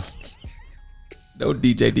me, huh? No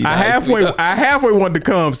DJ D. I halfway wanted to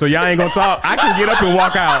come, so y'all ain't gonna talk. I can get up and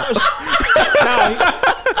walk out.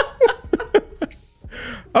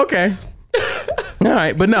 Okay. All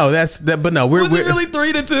right, but no, was it really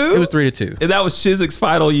 3-2? It was 3-2, and that was Chizik's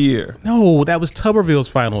final year. No, that was Tuberville's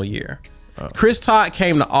final year. Oh. Chris Todd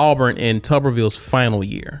came to Auburn in Tuberville's final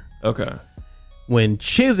year. Okay. When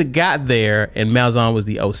Chizik got there and Malzahn was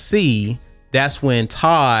the OC, that's when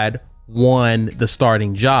Todd won the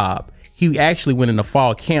starting job. he actually went into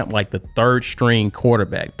fall camp like the third string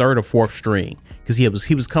quarterback, third or fourth string, because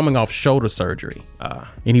he was coming off shoulder surgery,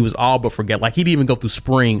 and he was all but forget. Like he didn't even go through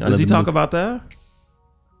spring. Does he talk about that?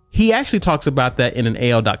 He actually talks about that in an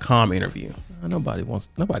AL.com interview.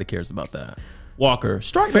 Nobody cares about that. Walker,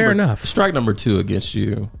 Fair enough. Strike number 2 against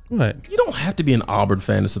you. What? You don't have to be an Auburn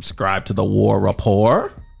fan to subscribe to the War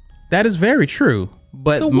Rapport. That is very true.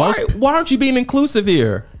 But So why aren't you being inclusive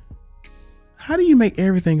here? How do you make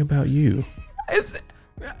everything about you?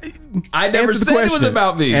 I never Answer the said it was question.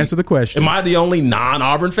 about me. Answer the question. Am I the only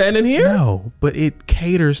non-Auburn fan in here? No, but it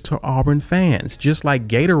caters to Auburn fans, just like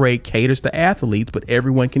Gatorade caters to athletes, but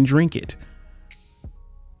everyone can drink it.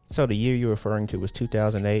 So the year you're referring to was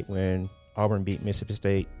 2008 when Auburn beat Mississippi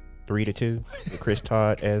State 3-2 with Chris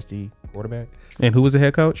Todd as the quarterback. And who was the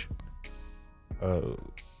head coach? Oh,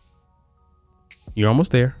 You're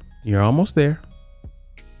almost there. You're almost there.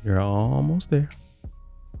 You're almost there.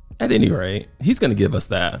 At any rate, he's going to give us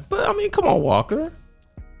that. But, I mean, come on, Walker.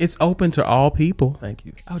 It's open to all people. Thank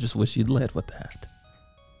you. I just wish you'd led with that.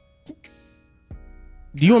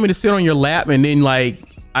 Do you want me to sit on your lap and then like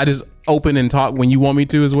I just open and talk when you want me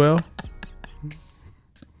to as well?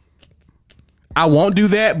 I won't do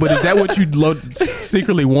that, but is that what you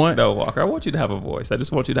secretly want? No, Walker, I want you to have a voice. I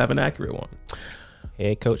just want you to have an accurate one.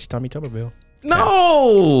 head coach Tommy Tuberville.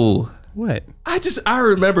 No. What? I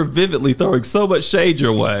remember vividly throwing so much shade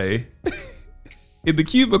your way in the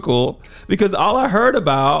cubicle because all I heard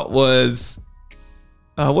about was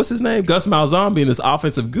what's his name? Gus Malzahn being this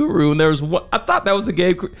offensive guru, and there was one, I thought that was a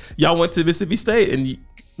game y'all went to Mississippi State, and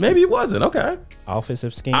maybe it wasn't. Okay,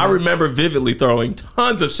 offensive scheme. I remember vividly throwing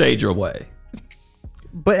tons of shade your way.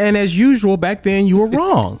 And as usual, back then you were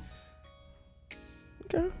wrong.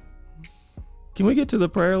 Okay, can we get to the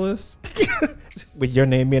prayer list? With your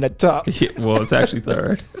name being at top. Yeah, well, it's actually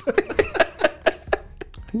third.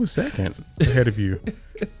 Who was second ahead of you?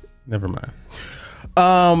 Never mind.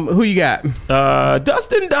 Who you got?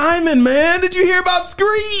 Dustin Diamond, man. Did you hear about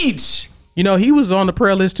Screech? You know, he was on the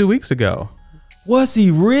prayer list 2 weeks ago. Was he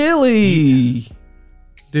really?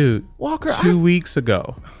 Dude, Walker, 2 weeks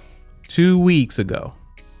ago. 2 weeks ago.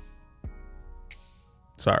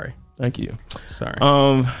 Sorry. Thank you. Sorry.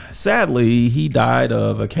 Sadly, he died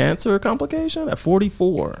of a cancer complication at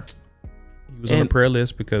 44. He was on the prayer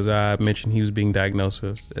list because I mentioned he was being diagnosed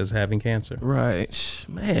as having cancer. Right.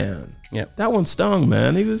 Man. Yep. That one stung,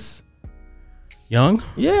 man. He was young?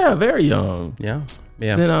 Yeah, very young. Yeah.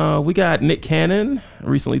 Yeah. Then we got Nick Cannon,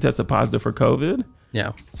 recently tested positive for COVID.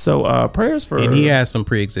 Yeah. So prayers for... And he has some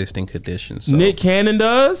pre-existing conditions. So. Nick Cannon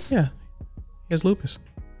does? Yeah. He has lupus.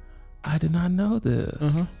 I did not know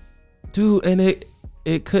this. Dude, and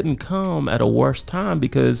it couldn't come at a worse time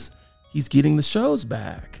because he's getting the shows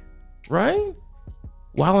back, right?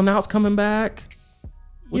 Wild 'N Out's coming back.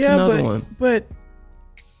 What's another one? But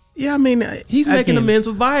yeah, I mean, he's making amends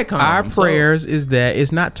with Viacom. Our prayers is that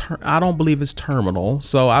it's not. I don't believe it's terminal,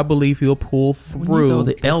 so I believe he'll pull through. When you throw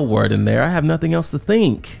the L word in there, I have nothing else to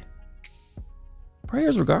think.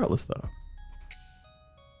 Prayers, regardless, though.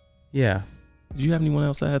 Yeah. Do you have anyone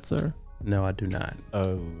else to add, sir? No, I do not.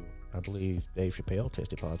 Oh, I believe Dave Chappelle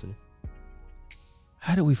tested positive.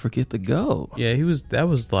 How did we forget the GOAT? Yeah, he was. That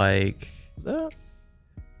was like. Was that?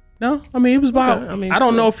 No, I mean it was about. Okay, I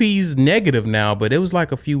don't know if he's negative now, but it was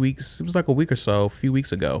like a few weeks. It was like a week or so, a few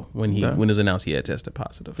weeks ago when when it was announced he had tested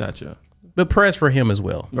positive. Gotcha. But prayers for him as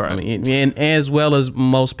well. Right. I mean, and as well as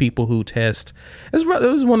most people who test. It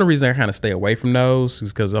was one of the reasons I kind of stay away from those,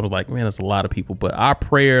 because I was like, man, it's a lot of people. But our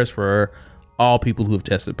prayers for all people who have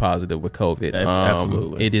tested positive with COVID.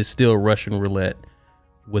 Absolutely. It is still Russian roulette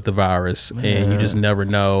with the virus, and you just never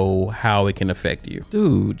know how it can affect you.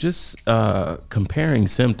 Dude, just comparing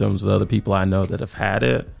symptoms with other people I know that have had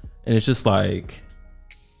it, and it's just like,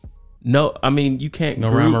 no, I mean, you can't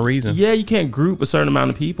no rhyme or reason. Yeah, you can't group a certain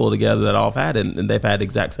amount of people together that all have had it, and they've had the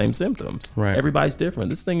exact same symptoms. Right. Everybody's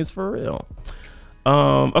different. This thing is for real.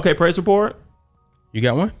 Okay, praise report. You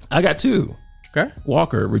got one? I got two. Okay.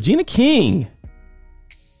 Walker, Regina King.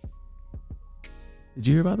 Did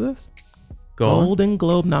you hear about this? Golden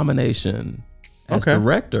Globe nomination as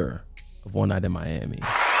director of One Night in Miami.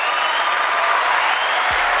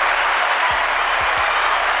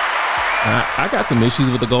 I got some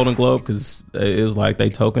issues with the Golden Globe because it was like they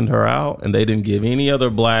tokened her out and they didn't give any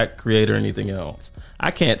other black creator anything else.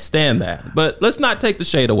 I can't stand that. But let's not take the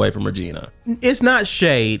shade away from Regina. It's not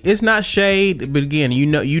shade. It's not shade. But again, you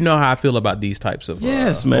know how I feel about these types of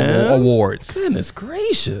man, awards. Goodness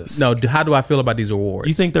gracious. No, how do I feel about these awards?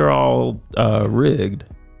 You think they're all rigged?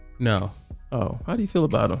 No. Oh, how do you feel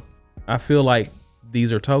about them? I feel like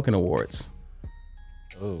these are token awards.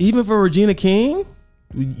 Even for Regina King?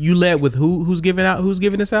 You led with who? Who's giving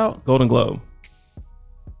this out? Golden Globe.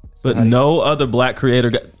 But no other black creator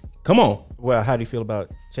got. Come on. Well, how do you feel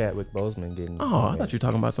about Chadwick Boseman getting? Oh, I thought you were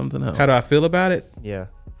talking about something else. How do I feel about it? Yeah.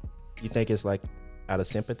 You think it's like out of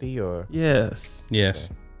sympathy or? Yes. Yes.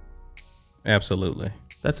 Okay. Absolutely.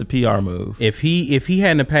 That's a PR move. If he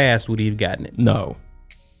hadn't passed, would he have gotten it? No.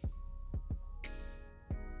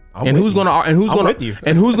 Who's gonna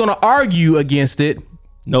argue against it?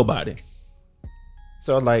 Nobody.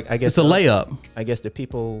 So like, I guess it's a layup. I guess the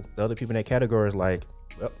other people in that category is like,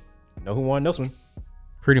 well, know who won this one?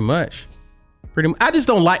 Pretty much. I just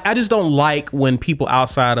don't like when people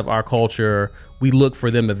outside of our culture, we look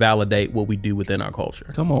for them to validate what we do within our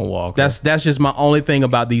culture. Come on, Walker. That's just my only thing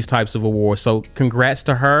about these types of awards. So congrats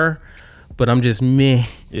to her, but I'm just meh.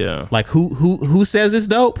 Yeah. Like who says it's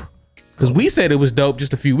dope? Because we said it was dope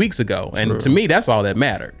just a few weeks ago, and to me that's all that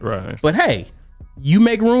mattered. Right. But hey, you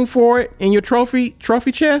make room for it in your trophy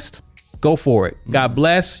chest. Go for it. God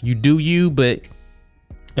bless you. Do you? But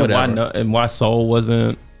whatever. And why Soul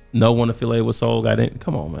wasn't? No one affiliated with Soul got in.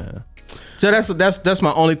 Come on, man. So that's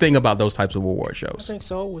my only thing about those types of award shows. I think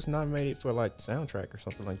Soul was nominated for like soundtrack or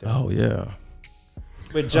something like that. Oh yeah,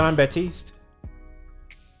 with John Baptiste.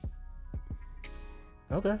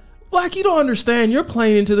 Okay. Black, you don't understand. You're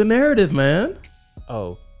playing into the narrative, man.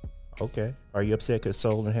 Oh, okay. Are you upset because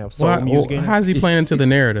Soul didn't have soul music? How's he playing into the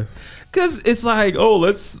narrative? Because it's like, oh,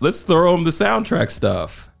 let's throw him the soundtrack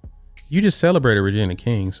stuff. You just celebrated Regina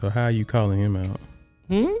King, so how are you calling him out?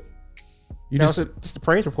 This is the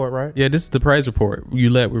praise report, right? Yeah, this is the praise report. You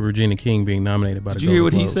led with Regina King being nominated by the Golden Globes. Did you hear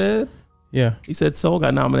what Globes. he said? Yeah. He said Soul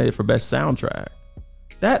got nominated for Best Soundtrack.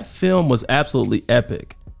 That film was absolutely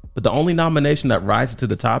epic. But the only nomination that rises to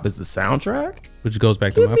the top is the soundtrack? Which goes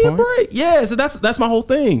back to my point. Give me a break. Yeah, so that's my whole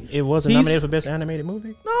thing. It wasn't nominated for Best Animated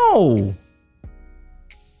Movie? No.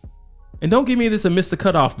 And don't give me this and miss the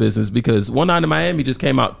cutoff business because One Night in Miami just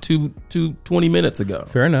came out 20 minutes ago.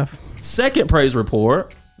 Fair enough. Second praise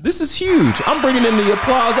report. This is huge. I'm bringing in the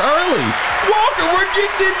applause early. Walker, we're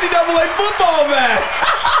getting NCAA football back.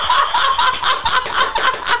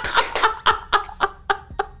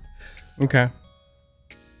 Okay.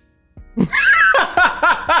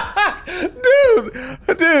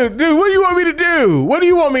 Dude, what do you want me to do? What do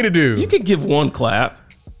you want me to do? You can give one clap.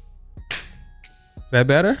 Is that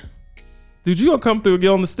better? Dude, you gonna come through and get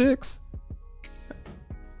on the sticks?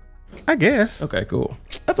 I guess. Okay, cool.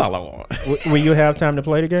 That's all I want. Will you have time to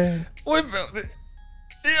play the game?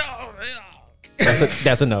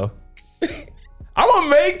 That's a no. I'm gonna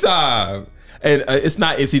make time. And it's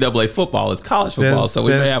not NCAA football; it's college football. So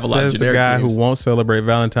we may have a lot of generic the guy teams. who won't celebrate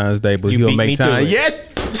Valentine's Day, but he'll make time. Yes.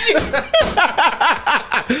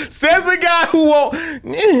 Says the guy who won't.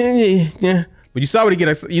 Yeah. But you saw what he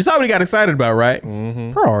got excited about, right?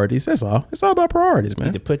 Mm-hmm. Priorities. That's all. It's all about priorities, man.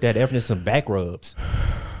 Need to put that effort in some back rubs.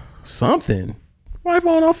 Something. Wife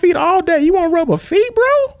on her feet all day. You want to rub her feet,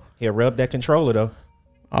 bro? He'll rub that controller though.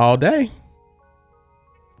 All day.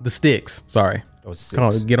 The sticks. Sorry.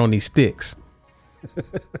 Get on these sticks.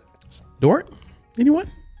 Dort? Anyone?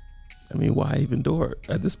 I mean, why even Dort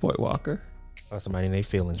at this point, Walker? Somebody in their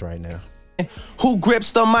feelings right now. Who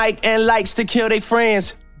grips the mic and likes to kill their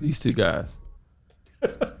friends? These two guys.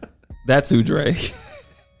 That's who Drake.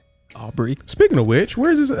 Aubrey. Speaking of which,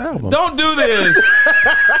 where's this album? Don't do this.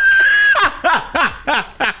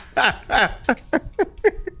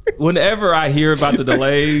 Whenever I hear about the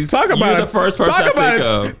delays, you're the first person I think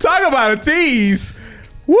of. Talk about a tease.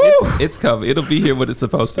 Woo! It's coming. It'll be here when it's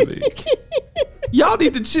supposed to be. Y'all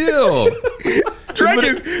need to chill.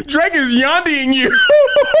 Drake is yondying you.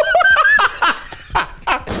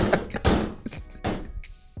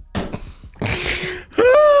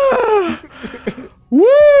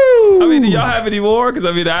 Woo! I mean, do y'all have any more? Because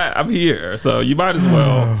I mean, I'm here, so you might as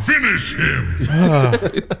well finish him.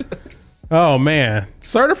 Oh man,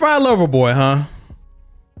 Certified Lover Boy, huh?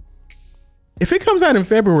 If it comes out in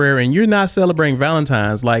February and you're not celebrating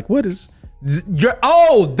Valentine's, like what is?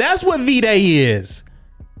 That's what V-Day is.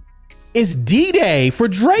 It's D-Day for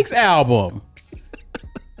Drake's album.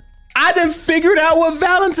 I done figured out what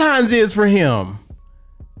Valentine's is for him.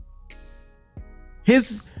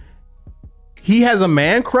 He has a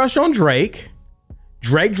man crush on Drake.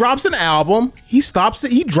 Drake drops an album. He stops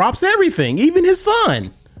it. He drops everything, even his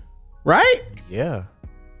son. Right? Yeah.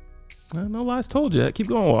 No lies told you. Keep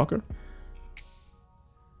going, Walker.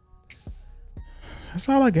 That's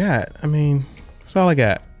all I got. I mean, that's all I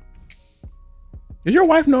got. Does your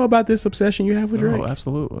wife know about this obsession you have with Drake? Oh,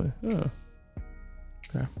 absolutely. Yeah.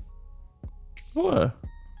 Okay. What?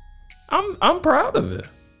 I'm proud of it.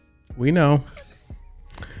 We know.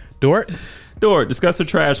 Dort? Dort, discuss the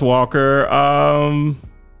trash walker.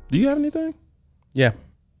 Do you have anything? Yeah.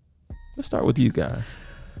 Let's start with you, guy.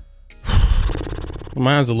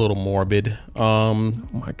 Mine's a little morbid. Oh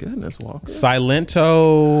my goodness, Walker.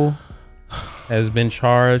 Silento has been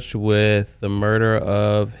charged with the murder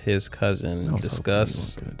of his cousin.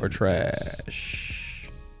 Discuss or trash?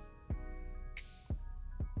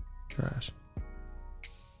 Trash.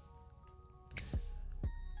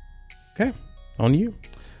 Okay, on you.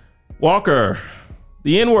 Walker,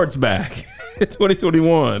 the N-word's back.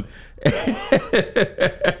 2021.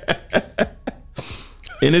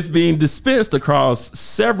 And it's being dispensed across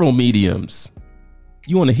several mediums.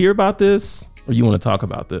 You want to hear about this, or you want to talk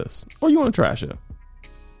about this, or you want to trash it?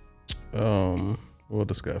 We'll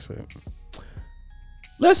discuss it.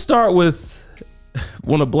 Let's start with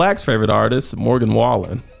one of Black's favorite artists, Morgan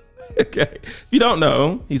Wallen. Okay, if you don't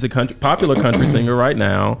know, he's a popular country singer right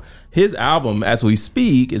now. His album, as we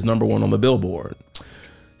speak, is #1 on the Billboard.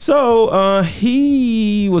 So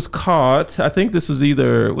he was caught. I think this was it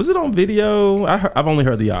on video? I've only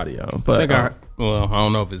heard the audio, but I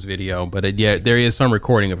don't know if it's video, but there is some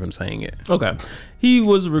recording of him saying it. Okay, he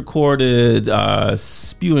was recorded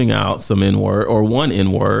spewing out some N-word or one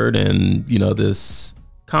N-word, and this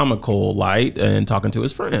comical light, and talking to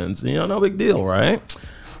his friends. No big deal, right?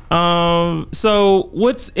 So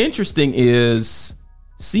what's interesting is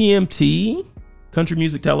CMT, Country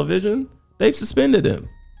Music Television, they've suspended him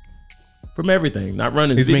from everything, not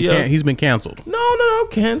running his videos. He's been canceled. No.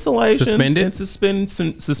 Cancellations Suspended?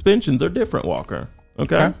 and suspensions are different, Walker.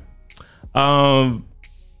 Okay.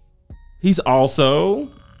 He's also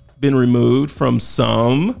been removed from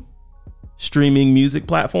some streaming music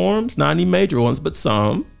platforms, not any major ones, but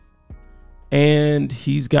some. And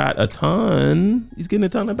he's getting a ton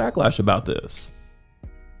of backlash about this.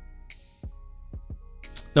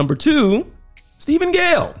 Number 2, Stephen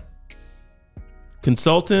Gale,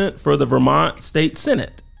 consultant for the Vermont State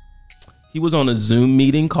Senate. He was on a Zoom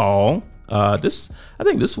meeting call. I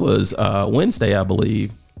think this was Wednesday, I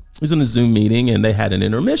believe. He was on a Zoom meeting and they had an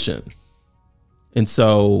intermission. And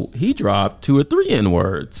so he dropped 2 or 3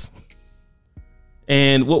 N-words.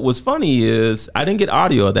 And what was funny is I didn't get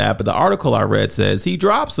audio of that, but the article I read says he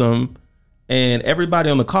drops them and everybody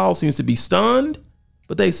on the call seems to be stunned,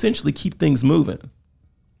 but they essentially keep things moving.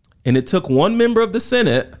 And it took one member of the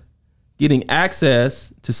Senate getting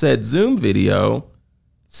access to said Zoom video,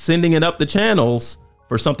 sending it up the channels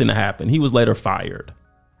for something to happen. He was later fired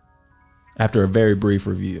after a very brief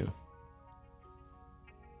review.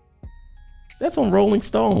 That's on Rolling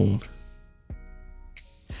Stone.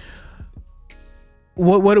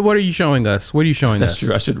 What are you showing us? What are you showing us? That's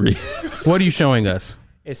true. I should read. What are you showing us?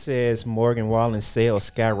 It says Morgan Wallen's sales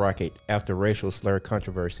skyrocket after racial slur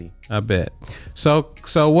controversy. I bet. So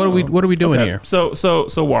what are we doing here?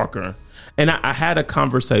 So Walker, and I had a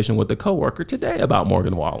conversation with a coworker today about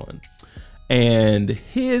Morgan Wallen, and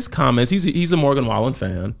his comments. He's a Morgan Wallen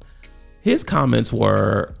fan. His comments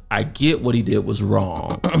were, "I get what he did was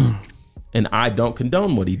wrong, and I don't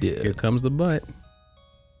condone what he did." Here comes the but.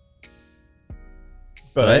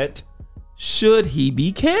 But should he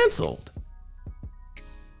be canceled?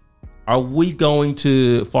 Are we going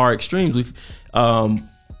to far extremes?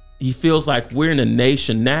 He feels like we're in a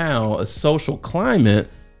nation now, a social climate,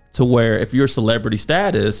 to where if you're celebrity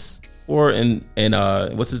status, or in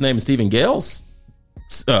what's his name, in Stephen Gale's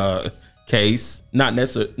case, not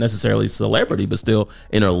necessarily celebrity, but still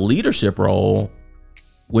in a leadership role,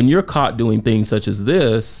 when you're caught doing things such as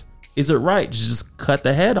this, is it right to just cut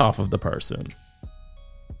the head off of the person?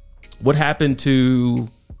 What happened to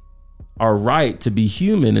our right to be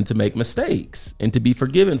human and to make mistakes and to be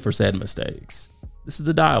forgiven for said mistakes? This is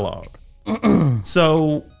the dialogue.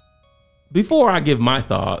 So before I give my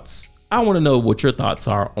thoughts, I want to know what your thoughts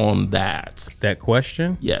are on that. That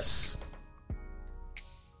question? Yes.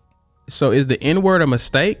 So is the N-word a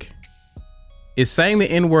mistake? Is saying the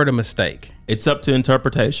N-word a mistake? It's up to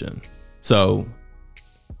interpretation. So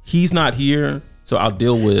he's not here, so I'll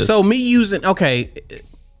deal with... So me using... Okay...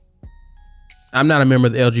 I'm not a member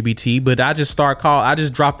of the LGBT, but I just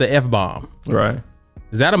dropped the F-bomb. Right.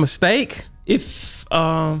 Is that a mistake? If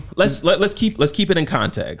let's keep it in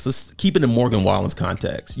context. Let's keep it in Morgan Wallen's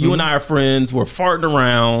context. You and I are friends. We're farting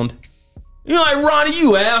around. You're like, Ronnie,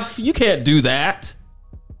 you F. You can't do that.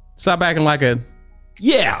 Stop acting like a...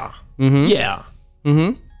 Yeah. Mm-hmm. Yeah.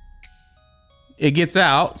 Mm-hmm. It gets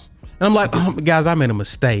out. And I'm like, oh, guys, I made a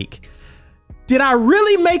mistake. Did I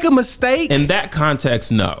really make a mistake? In that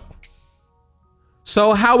context, no.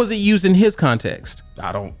 So how was it used in his context?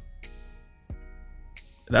 I don't.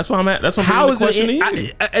 That's why I'm at. That's what I'm the question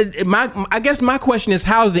I guess my question is,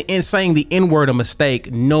 how is saying the N-word a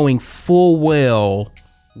mistake, knowing full well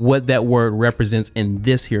what that word represents in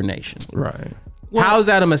this here nation? Right. Well, how is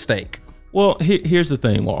that a mistake? Well, here's the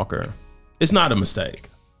thing, Walker. It's not a mistake.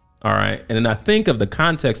 All right. And then I think of the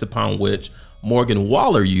context upon which Morgan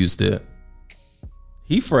Wallen used it.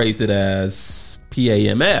 He phrased it as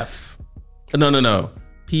PAMF. No.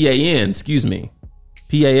 PAN, excuse me.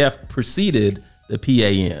 PAF preceded the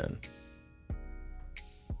PAN.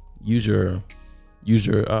 Use your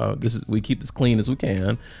we keep this clean as we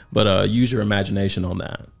can, but use your imagination on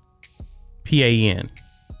that. PAN.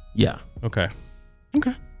 Yeah. Okay.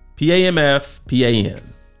 PAMF,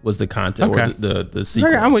 PAN was the content or the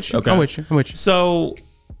sequence. Okay, I'm with you. Okay. I'm with you. So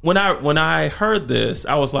when I heard this,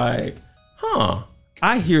 I was like,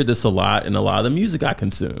 I hear this a lot in a lot of the music I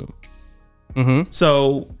consume. Mm-hmm.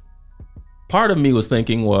 So part of me was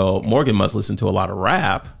thinking, well, Morgan must listen to a lot of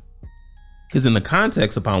rap, because in the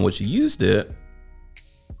context upon which he used it,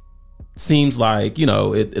 seems like, it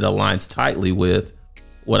aligns tightly with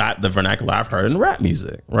the vernacular I've heard in rap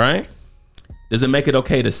music, right? Does it make it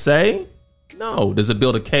okay to say? No. Does it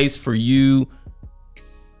build a case for you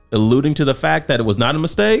alluding to the fact that it was not a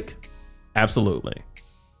mistake? Absolutely.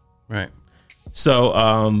 Right.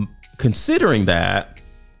 So, considering that,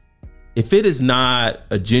 if it is not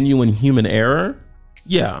a genuine human error,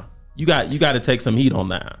 yeah, you got to take some heat on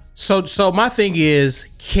that. So my thing is,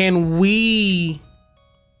 can we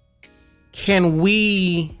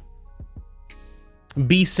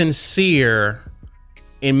be sincere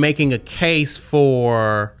in making a case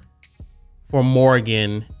for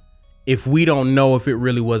Morgan if we don't know if it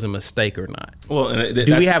really was a mistake or not? Well,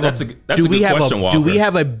 do we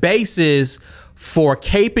have a basis for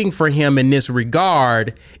caping for him in this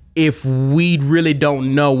regard if we really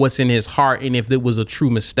don't know what's in his heart and if it was a true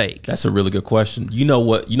mistake? That's a really good question. You know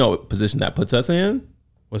what position that puts us in?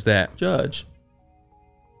 What's that? Judge.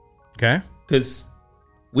 Okay. Because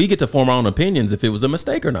we get to form our own opinions if it was a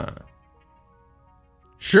mistake or not.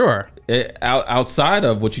 Sure. Outside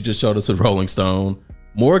of what you just showed us with Rolling Stone,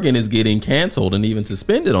 Morgan is getting canceled and even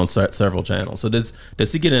suspended on several channels. So does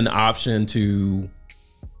he get an option to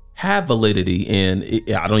have validity? And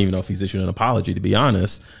I don't even know if he's issued an apology, to be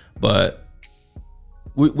honest. But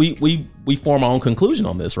we form our own conclusion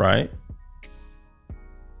on this, right?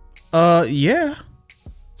 Yeah.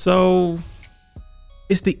 So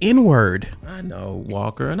it's the N-word. I know,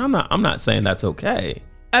 Walker, and I'm not saying that's okay.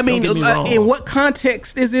 I mean, in what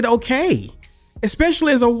context is it okay?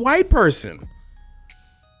 Especially as a white person.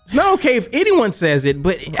 It's not okay if anyone says it,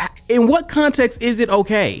 but in what context is it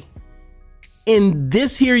okay? In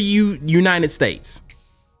this here United States.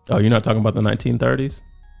 Oh, you're not talking about the 1930s?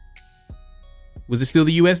 Was it still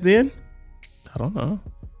the U.S. then? I don't know.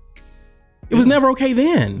 It was never okay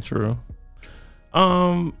then. True.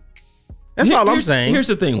 That's all I'm saying. Here's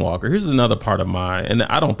the thing, Walker. Here's another part of mine, and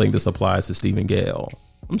I don't think this applies to Stephen Gale.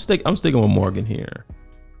 I'm sticking with Morgan here.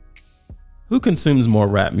 Who consumes more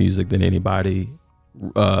rap music than anybody?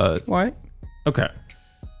 White. Okay.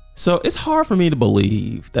 So it's hard for me to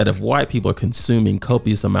believe that if white people are consuming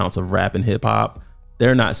copious amounts of rap and hip hop,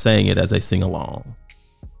 they're not saying it as they sing along.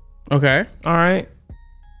 Okay. All right.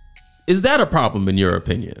 Is that a problem in your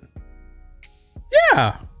opinion?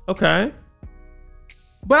 Yeah. Okay.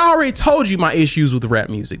 But I already told you my issues with rap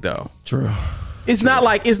music, though. True. It's not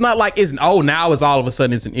like now it's all of a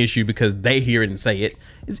sudden it's an issue because they hear it and say it.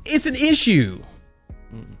 It's an issue.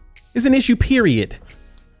 It's an issue, period.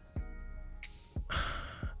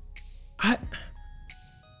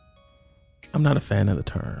 I'm not a fan of the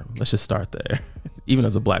term. Let's just start there. Even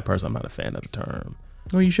as a black person, I'm not a fan of the term.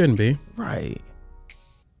 No, you shouldn't be. Right.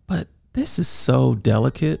 But this is so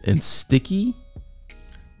delicate and sticky.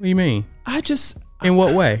 What do you mean? In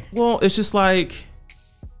what way? Well, it's just like,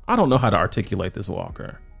 I don't know how to articulate this,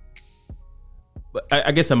 Walker. But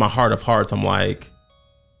I guess in my heart of hearts, I'm like,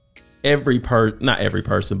 not every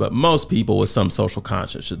person, but most people with some social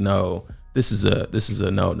conscience should know this is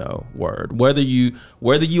a no word. Whether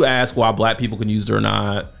you ask why black people can use it or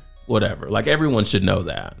not, whatever. Like, everyone should know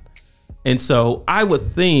that. And so I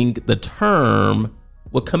would think the term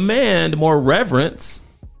would command more reverence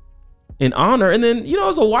and honor. And then,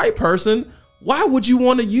 as a white person, why would you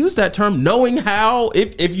want to use that term knowing how,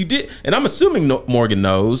 if you did, and I'm assuming Morgan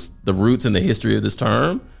knows the roots and the history of this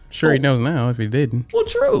term. Sure, he knows now if he didn't. Well,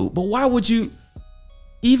 true. But why would you,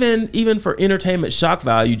 even for entertainment shock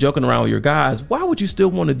value, joking around with your guys, why would you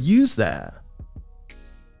still want to use that?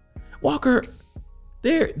 Walker,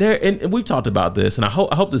 and we've talked about this, and I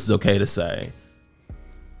hope this is okay to say.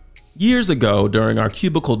 Years ago, during our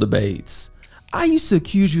cubicle debates, I used to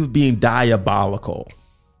accuse you of being diabolical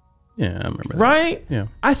Yeah, I remember that. Right? Yeah.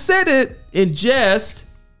 I said it in jest.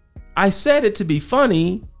 I said it to be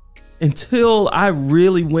funny until I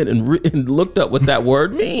really went and looked up what that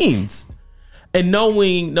word means. And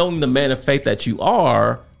knowing the man of faith that you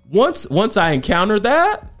are, once I encountered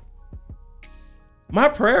that, my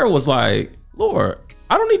prayer was like, Lord,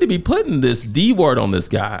 I don't need to be putting this D word on this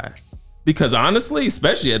guy. Because honestly,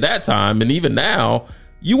 especially at that time and even now,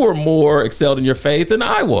 you were more excelled in your faith than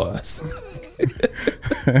I was.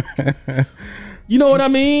 You know what I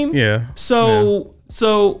mean? Yeah. So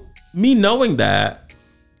me knowing that,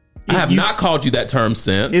 I have not called you that term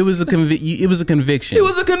since. It was a conviction. It was a conviction.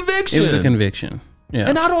 It was a conviction. Yeah.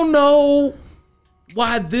 And I don't know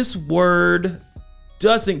why this word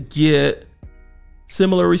doesn't get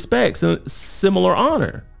similar respect, similar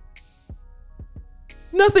honor.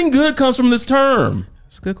 Nothing good comes from this term.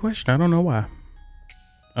 That's a good question. I don't know why.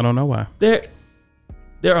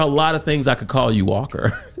 There are a lot of things I could call you,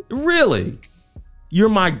 Walker. Really. You're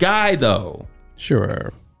my guy, though.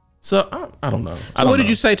 Sure. So I don't know. So what did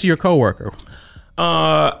you say to your coworker?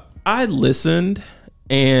 I listened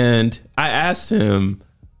and I asked him,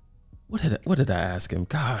 what did I ask him?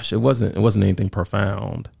 Gosh, it wasn't anything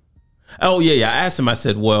profound. Oh yeah. I asked him, I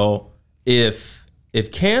said, well, if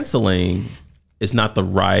canceling is not the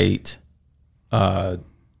right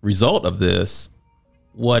result of this,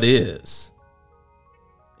 what is?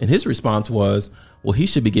 And his response was, well, he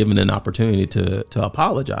should be given an opportunity to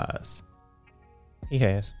apologize. He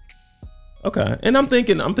has. Okay. And I'm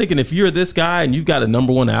thinking if you're this guy and you've got a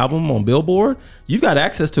 #1 album on Billboard, you've got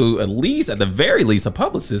access to at the very least, a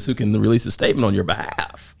publicist who can release a statement on your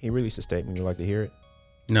behalf. He released a statement. You like to hear it?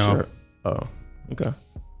 No. Sure. Oh, okay.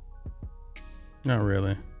 Not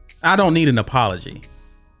really. I don't need an apology.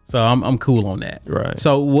 So I'm cool on that. Right.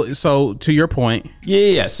 So to your point.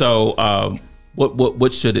 Yeah. So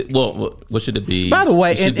what should it be? By the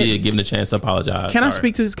way, you should be given a chance to apologize. Can I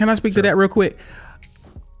speak to that real quick?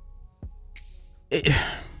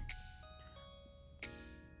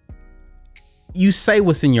 You say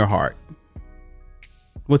what's in your heart.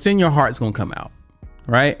 What's in your heart is going to come out,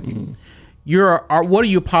 right? Mm. What are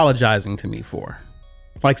you apologizing to me for?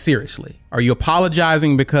 Like, seriously, are you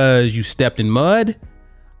apologizing because you stepped in mud,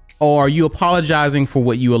 or are you apologizing for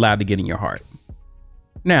what you allowed to get in your heart?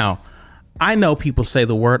 Now, I know people say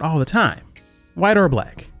the word all the time, white or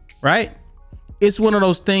black, right? It's one of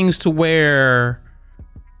those things to where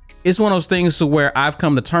I've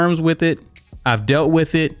come to terms with it. I've dealt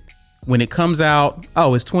with it. When it comes out,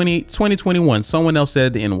 it's 2021. Someone else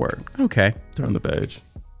said the N-word. Okay. Turn the page.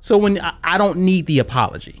 So when I don't need the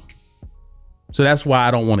apology. So that's why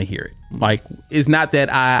I don't want to hear it. Like, it's not that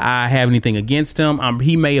I have anything against him.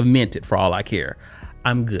 He may have meant it for all I care.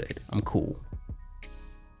 I'm good. I'm cool.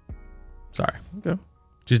 Sorry. Okay.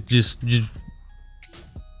 Just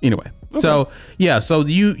anyway. Okay. So yeah. So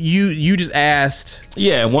you just asked.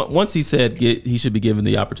 Yeah. Once he said he should be given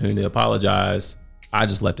the opportunity to apologize, I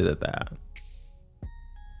just left it at that.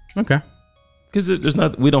 Okay. Because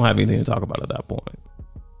we don't have anything to talk about at that point.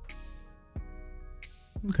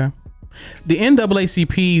 Okay. The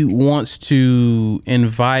NAACP wants to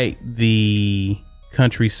invite the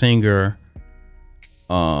country singer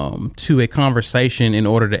to a conversation in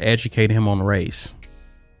order to educate him on race.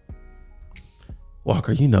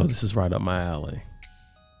 Walker, you know this is right up my alley.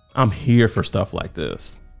 I'm here for stuff like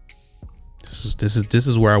this. This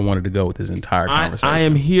is where I wanted to go with this entire conversation. I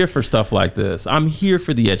am here for stuff like this. I'm here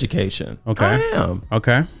for the education. Okay. I am.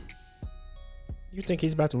 Okay. You think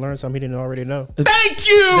he's about to learn something he didn't already know? Thank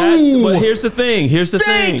you. Well, here's the thing.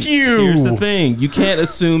 Thank you. Here's the thing. You can't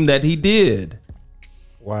assume that he did.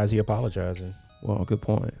 Why is he apologizing? Well, good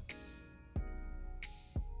point.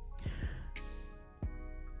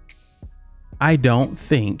 I don't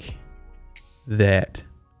think that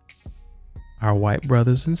our white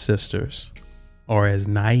brothers and sisters are as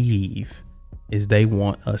naive as they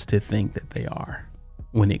want us to think that they are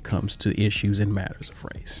when it comes to issues and matters of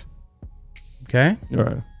race. Okay? All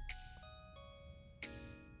right.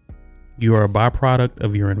 You are a byproduct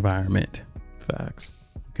of your environment. Facts.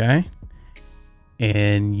 Okay?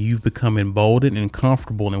 And you've become emboldened and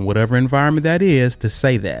comfortable in whatever environment that is to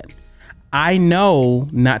say that. I know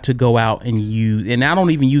not to go out and use, and I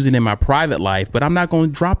don't even use it in my private life, but I'm not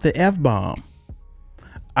going to drop the F-bomb.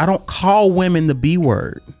 I don't call women the B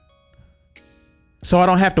word. So I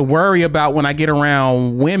don't have to worry about when I get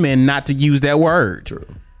around women not to use that word. True.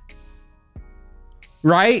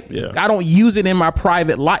 Right? Yeah. I don't use it in my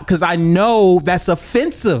private life because I know that's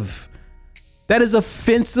offensive. That is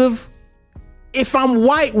offensive. If I'm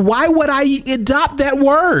white, why would I adopt that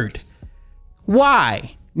word?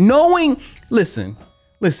 Why? Listen,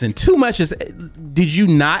 Listen, too much is. Did you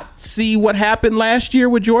not see what happened last year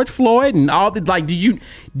with George Floyd and all the like? Did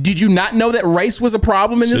you not know that race was a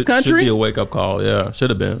problem in this country? Should be a wake up call. Yeah,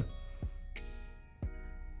 should have been.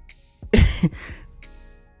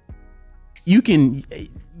 You can.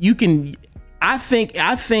 I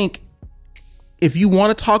think if you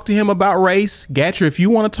want to talk to him about race, Gatrey, if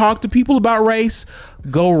you want to talk to people about race,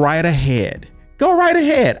 go right ahead. Go right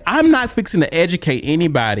ahead. I'm not fixing to educate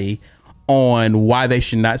anybody on why they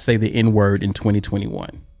should not say the N-word in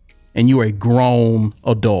 2021. And you're a grown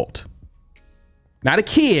adult. Not a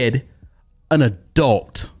kid, an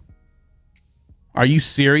adult. Are you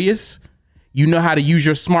serious? You know how to use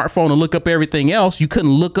your smartphone to look up everything else. You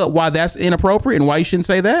couldn't look up why that's inappropriate and why you shouldn't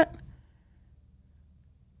say that?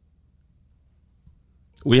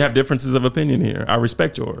 We have differences of opinion here. I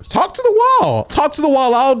respect yours. Talk to the wall. Talk to the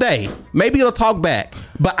wall all day. Maybe it'll talk back.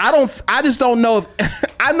 But I just don't know if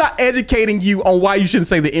I'm not educating you on why you shouldn't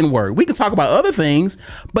say the N-word. We can talk about other things,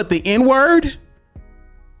 but the N-word?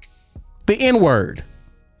 The N-word.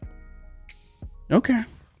 Okay.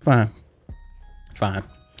 Fine.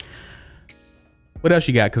 What else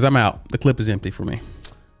you got? Because I'm out. The clip is empty for me.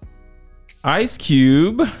 Ice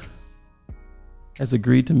Cube has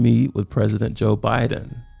agreed to meet with President Joe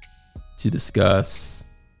Biden to discuss,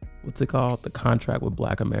 what's it called? The contract with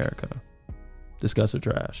Black America. Discuss or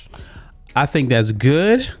trash? I think that's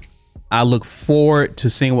good. I look forward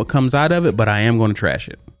to seeing what comes out of it, but I am going to trash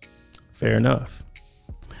it. Fair enough.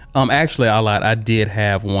 Actually, I lied. I did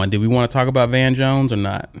have one. Did we want to talk about Van Jones or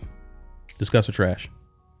not? Discuss or trash?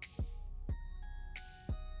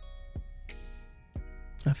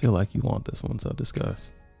 I feel like you want this one, so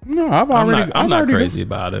discuss. No, I'm not crazy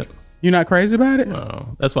about it. You're not crazy about it?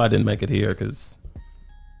 No, that's why I didn't make it here, because,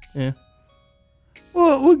 yeah.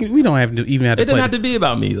 Well, we don't have to even have to. It didn't have to be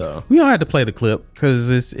about me though. We don't have to play the clip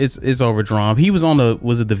because it's overdrawn. He was on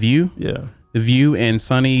was it The View? Yeah, The View, and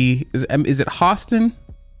Sonny is it Hostin?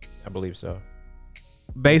 I believe so.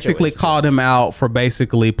 Basically called him out for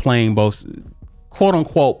basically playing both, quote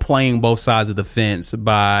unquote, playing both sides of the fence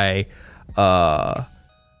by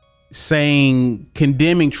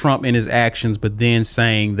condemning Trump in his actions, but then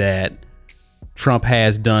saying that Trump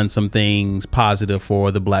has done some things positive for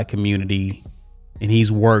the Black community, and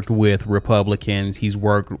he's worked with Republicans.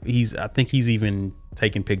 I think he's even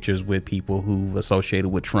taken pictures with people who've associated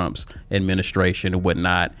with Trump's administration and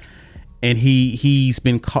whatnot. And he's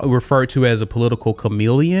been referred to as a political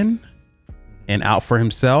chameleon and out for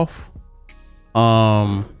himself.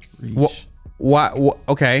 Why?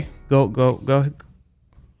 Okay, go.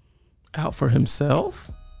 Out for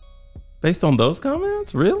himself? Based on those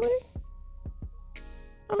comments? Really?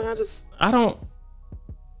 I mean, I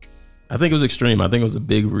think it was extreme. I think it was a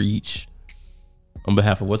big reach on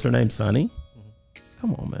behalf of, what's her name, Sonny?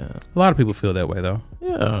 Come on, man. A lot of people feel that way, though.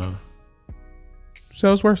 Yeah.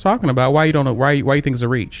 So it's worth talking about. Why you don't know? Why you think it's a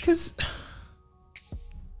reach? Because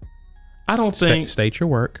I don't think. State your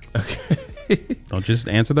work. Okay. Don't just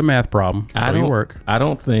answer the math problem. Show your work. I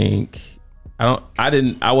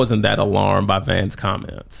wasn't that alarmed by Van's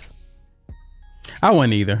comments. I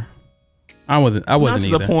wasn't either. I wasn't Not to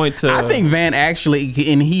either. The point I think Van actually,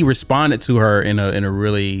 and he responded to her in a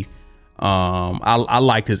really. I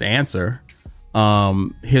liked his answer.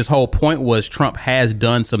 His whole point was Trump has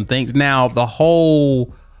done some things. Now the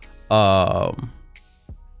whole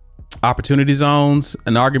opportunity zones,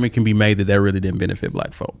 an argument can be made that really didn't benefit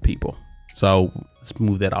Black people. So let's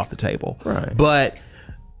move that off the table. Right. But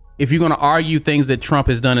if you're going to argue things that Trump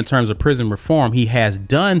has done in terms of prison reform, he has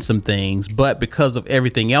done some things, but because of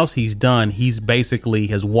everything else he's done, he's basically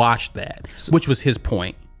has washed that, which was his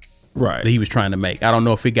point. Right. That he was trying to make. I don't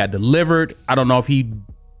know if it got delivered. I don't know if he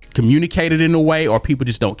communicated in a way or people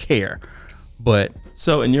just don't care. But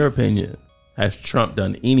so in your opinion, has Trump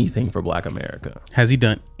done anything for Black America? Has he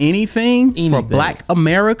done anything for Black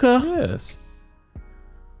America? Yes.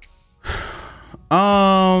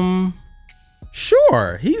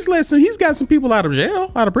 Sure. He's got some people out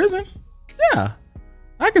of prison. Yeah.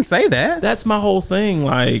 I can say that. That's my whole thing.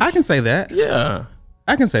 Like, I can say that. Yeah.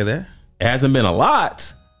 I can say that. It hasn't been a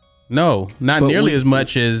lot. No, not nearly as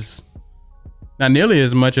much as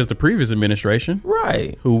the previous administration.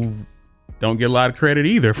 Right. Who don't get a lot of credit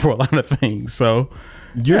either for a lot of things. So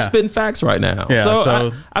you're spitting facts right now. Yeah,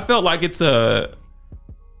 so I felt like it's a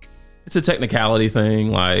technicality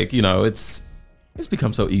thing. Like, it's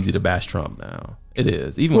become so easy to bash Trump now. It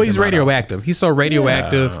is. Even he's radioactive. He's so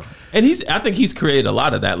radioactive. Yeah. And I think he's created a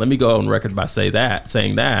lot of that. Let me go on record by saying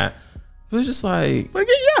that. But it's just like,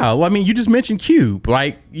 Yeah, well, I mean, you just mentioned Cube.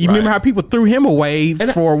 Like, you remember how people threw him away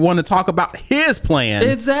for wanting to talk about his plan.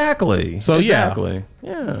 Exactly. So exactly.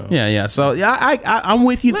 Yeah. So I'm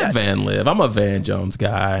with you. Let Van live. I'm a Van Jones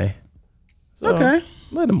guy. So okay.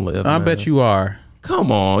 Let him live. I bet you are.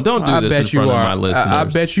 Come on, don't do this in front of my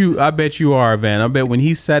listeners. I bet you are, Van. I bet when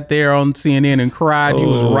he sat there on CNN and cried, you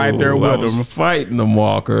was right there with him. Fighting them,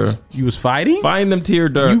 Walker. You was fighting? Fighting them tear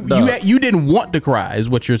ducts. You didn't want to cry is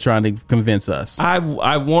what you're trying to convince us.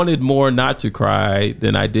 I wanted more not to cry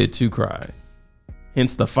than I did to cry.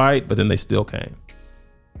 Hence the fight, but then they still came.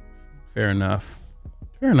 Fair enough.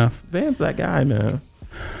 Van's that guy, man.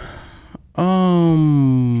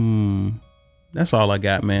 That's all I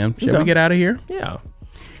got, man. Shall we get out of here? Yeah.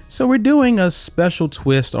 So we're doing a special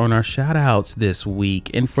twist on our shout outs this week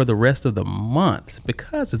and for the rest of the month.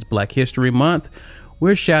 Because it's Black History Month,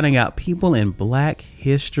 we're shouting out people in Black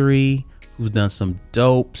history who've done some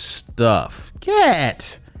dope stuff.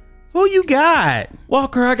 Cat, who you got?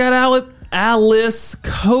 Walker, I got Alice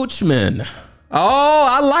Coachman. Oh,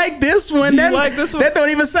 I like this one. You like this one? That don't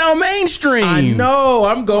even sound mainstream. I know.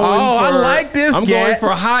 I'm going I like this. I'm going for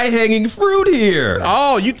high hanging fruit here.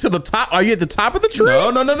 Oh, you to the top? Are you at the top of the tree?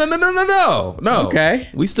 No. Okay.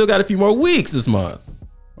 We still got a few more weeks this month.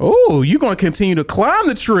 Oh, you're going to continue to climb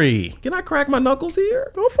the tree. Can I crack my knuckles here?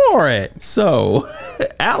 Go for it. So,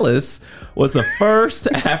 Alice was the first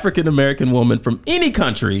African American woman from any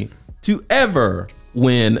country to ever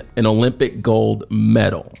win an Olympic gold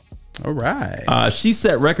medal. All right. She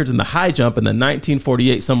set records in the high jump in the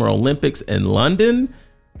 1948 Summer Olympics in London.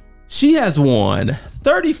 She has won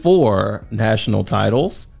 34 national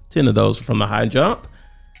titles, 10 of those from the high jump,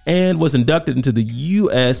 and was inducted into the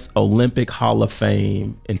U.S. Olympic Hall of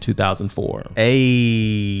Fame in 2004.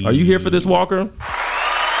 Hey. Are you here for this, Walker?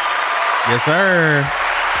 Yes, sir.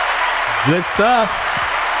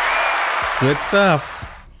 Good stuff.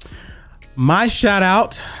 My shout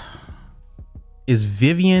out is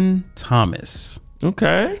Vivian Thomas.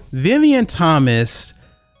 Okay. Vivian Thomas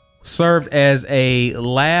served as a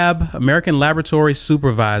American laboratory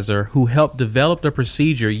supervisor who helped develop the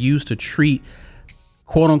procedure used to treat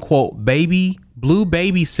quote unquote blue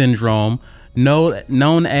baby syndrome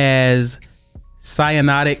known as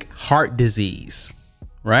cyanotic heart disease,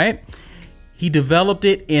 right? He developed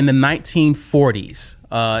it in the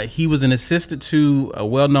 1940s. He was an assistant to a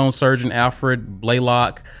well-known surgeon, Alfred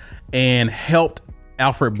Blalock, and helped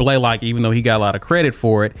Alfred Blalock, even though he got a lot of credit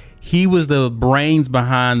for it. He was the brains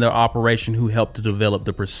behind the operation who helped to develop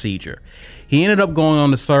the procedure. He ended up going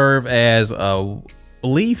on to serve as, of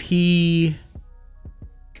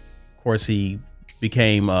course, he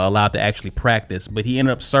became allowed to actually practice, but he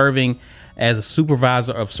ended up serving as a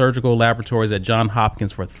supervisor of surgical laboratories at Johns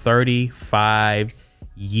Hopkins for 35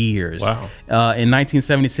 years. Wow. In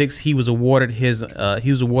 1976, he was awarded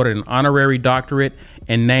an honorary doctorate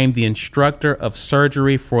and named the instructor of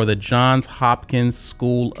surgery for the Johns Hopkins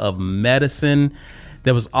School of Medicine.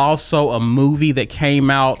 There was also a movie that came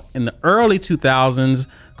out in the early 2000s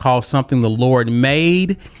called Something the Lord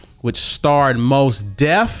Made, which starred Mos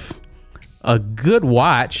Def. A good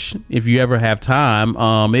watch if you ever have time.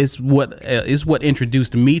 It's what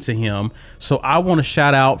introduced me to him. So I want to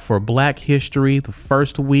shout out for Black History, the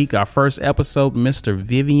first week, our first episode, Mr.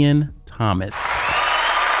 Vivian Thomas.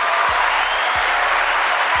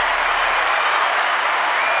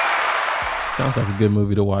 Sounds like a good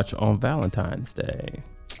movie to watch on Valentine's Day.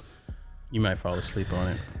 You might fall asleep on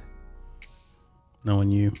it, knowing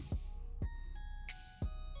you.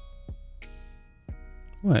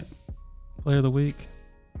 What? Play of the week.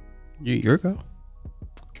 Your go.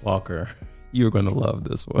 Walker, you're going to love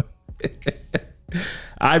this one.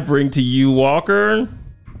 I bring to you, Walker,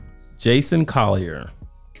 Jason Collier.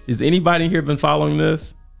 Has anybody here been following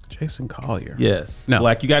this? Jason Collier. Yes. No.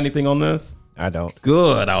 Black, you got anything on this? I don't.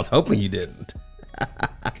 Good. I was hoping you didn't.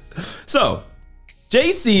 So,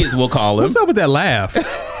 JC, as we'll call him. What's up with that laugh?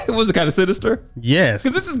 Was it kind of sinister? Yes.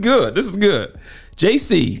 Because this is good.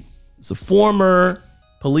 JC is a former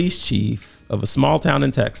police chief of a small town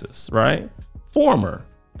in Texas, right? Former.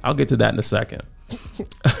 I'll get to that in a second.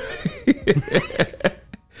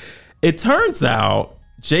 It turns out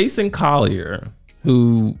Jason Collier,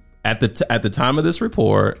 who at the time of this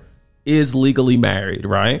report is legally married,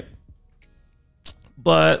 right?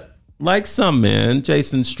 But like some men,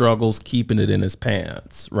 Jason struggles keeping it in his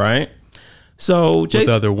pants, right? So Jason,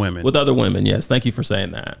 with other women, yes. Thank you for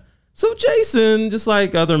saying that. So Jason, just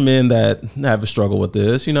like other men that have a struggle with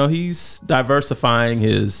this, he's diversifying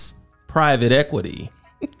his private equity.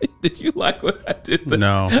 Did you like what I did there?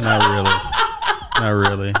 No, not really. Not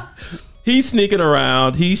really. He's sneaking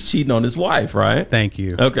around. He's cheating on his wife, right? Thank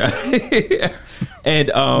you. Okay.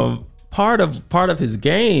 And part of his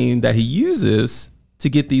game that he uses to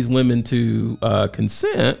get these women to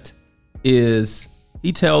consent is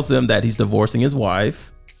he tells them that he's divorcing his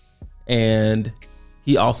wife, and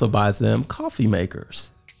he also buys them coffee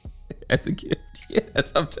makers as a gift.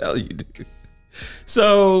 Yes, I'm telling you, dude.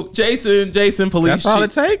 So Jason, police. That's all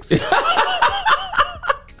it takes.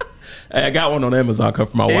 Hey, I got one on Amazon come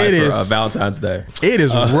for my wife for Valentine's Day. It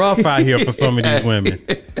is rough out here for some of these women.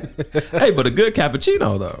 Hey, but a good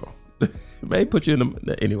cappuccino though may put you in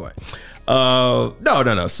the anyway.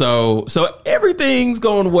 No. So everything's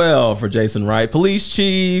going well for Jason, right? Police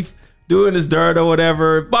chief doing his dirt or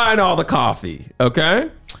whatever, buying all the coffee.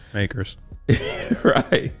 Okay, Makers.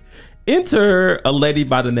 right. Enter a lady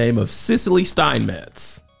by the name of Cicely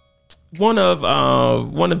Steinmetz, one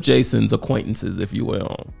of Jason's acquaintances, if you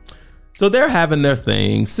will. So they're having their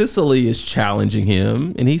thing. Cicely is challenging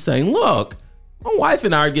him, and he's saying, look, my wife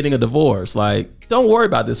and I are getting a divorce. Like, don't worry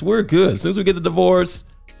about this. We're good. As soon as we get the divorce,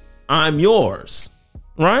 I'm yours.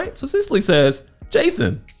 Right? So Cicely says,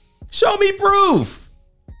 Jason, show me proof.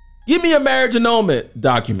 Give me a marriage annulment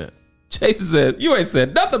document. Jason said, you ain't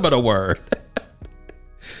said nothing but a word.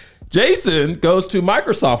 Jason goes to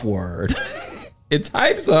Microsoft Word and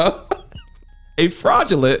types up a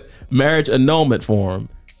fraudulent marriage annulment form.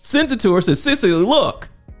 Sends it to her, says, Cicely, look.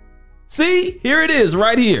 See, here it is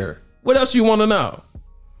right here. What else you want to know?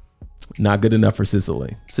 Not good enough for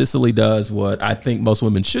Cicely. Cicely does what I think most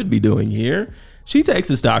women should be doing here. She takes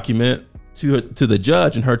this document to the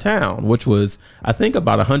judge in her town, which was, I think,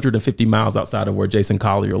 about 150 miles outside of where Jason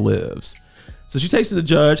Collier lives. So she takes it to the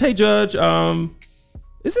judge. Hey, judge,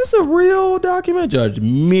 is this a real document? Judge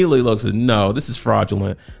immediately looks at, no, this is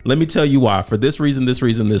fraudulent. Let me tell you why. For this reason, this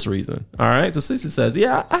reason, this reason. All right. So Cicely says,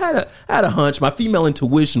 yeah, I had a hunch. My female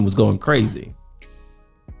intuition was going crazy.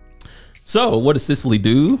 So what does Cicely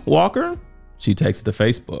do, Walker? She takes it to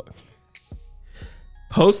Facebook,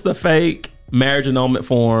 posts the fake marriage annulment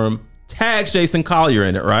form, tags Jason Collier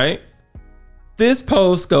in it, right? This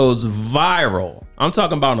post goes viral. I'm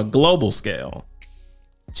talking about on a global scale.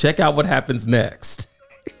 Check out what happens next.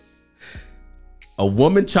 A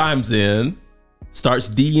woman chimes in, starts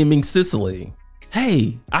DMing Cicely.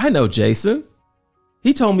 Hey, I know Jason.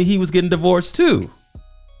 He told me he was getting divorced too.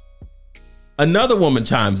 Another woman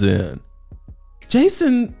chimes in.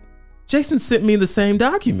 Jason sent me the same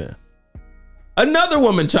document. Another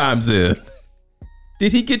woman chimes in.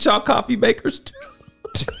 Did he get y'all coffee makers too?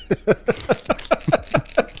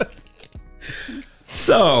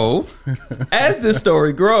 So, as this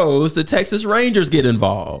story grows, the Texas Rangers get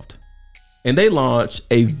involved. And they launch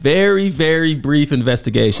a very, very brief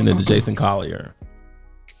investigation into Jason Collier.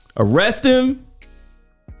 Arrest him.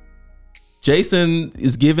 Jason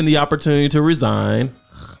is given the opportunity to resign.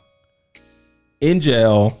 In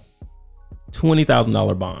jail,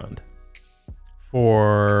 $20,000 bond.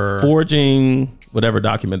 For forging whatever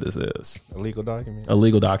document this is. A legal document. A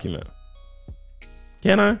legal document.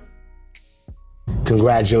 Can I?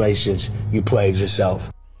 Congratulations, you played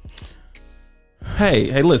yourself.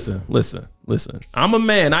 Hey, listen. I'm a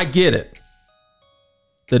man. I get it.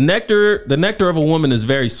 The nectar of a woman is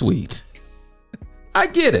very sweet. I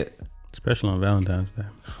get it. Especially on Valentine's Day.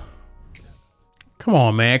 Come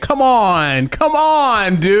on, man. Come on,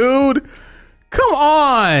 dude. Come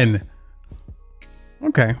on.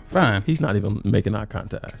 Okay, fine. He's not even making eye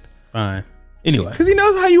contact. Fine. Anyway. Because he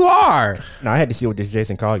knows how you are. No, I had to see what this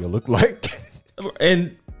Jason Collier looked like.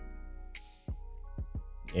 And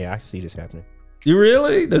yeah, I see this happening. You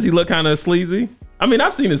really? Does he look kind of sleazy? I mean,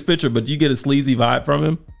 I've seen his picture, but do you get a sleazy vibe from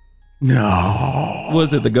him? No.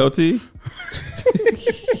 Was it the goatee?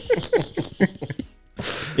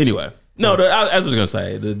 Anyway. No, as I was going to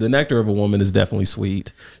say, the nectar of a woman is definitely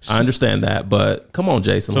sweet. I understand that, but come on,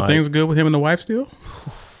 Jason. So things are good with him and the wife still?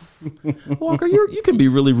 Walker, you can be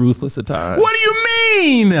really ruthless at times. What do you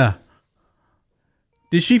mean?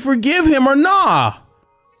 Did she forgive him or nah?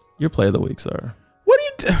 You're player of the week, sir. What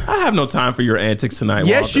do you I have no time for your antics tonight,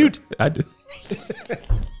 Yes, Walker. I do.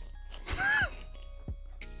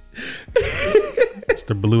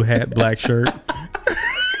 Mr. Blue Hat, black shirt.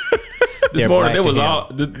 This morning it was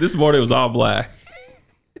all black.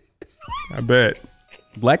 I bet.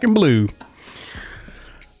 Black and blue.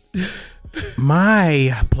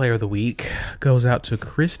 My player of the week goes out to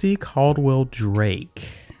Christy Caldwell Drake.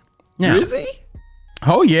 Now, Drizzy?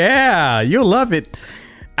 Oh yeah, you'll love it.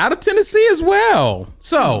 Out of Tennessee as well.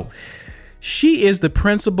 So she is the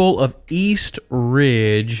principal of East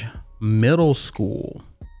Ridge Middle School.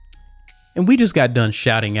 And we just got done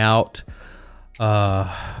shouting out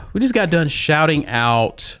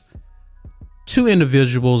two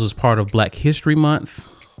individuals as part of Black History Month.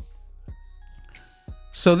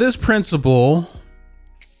 So this principal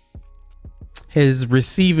is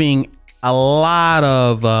receiving a lot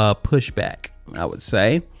of pushback, I would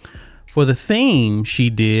say, for the theme she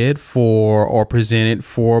did for or presented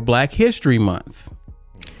for Black History Month.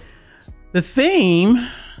 The theme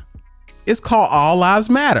is called All Lives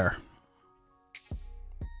Matter.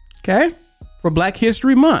 Okay? For Black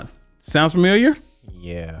History Month. Sounds familiar?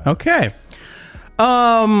 Yeah. Okay.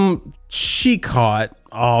 She caught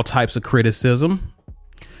all types of criticism.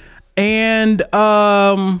 And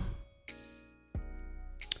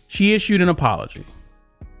she issued an apology.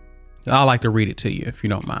 I'd like to read it to you if you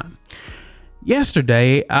don't mind.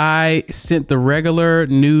 Yesterday, I sent the regular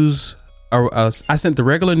newsletter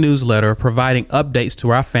providing updates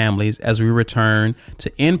to our families as we return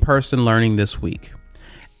to in-person learning this week.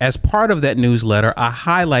 As part of that newsletter, I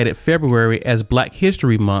highlighted February as Black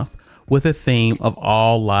History Month with a theme of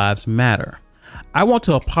All Lives Matter. I want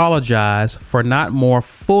to apologize for not more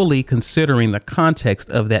fully considering the context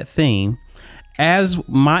of that theme, as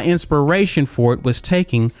my inspiration for it was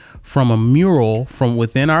taken from a mural from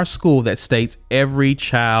within our school that states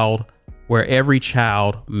where every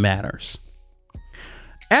child matters.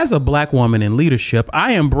 As a Black woman in leadership,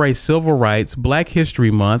 I embrace civil rights, Black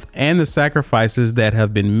History Month, and the sacrifices that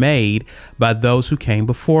have been made by those who came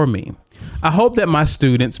before me. I hope that my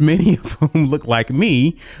students, many of whom look like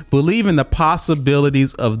me, believe in the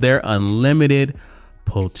possibilities of their unlimited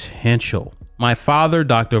potential. My father,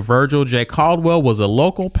 Dr. Virgil J. Caldwell, was a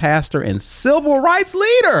local pastor and civil rights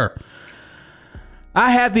leader.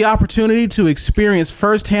 I had the opportunity to experience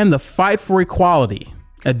firsthand the fight for equality.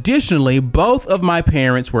 Additionally, both of my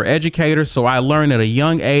parents were educators, so I learned at a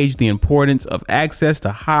young age the importance of access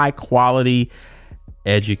to high quality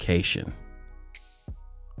education.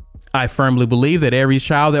 I firmly believe that every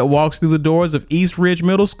child that walks through the doors of East Ridge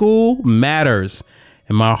Middle School matters,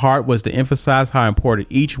 and my heart was to emphasize how important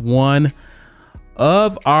each one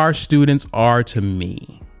of our students are to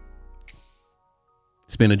me.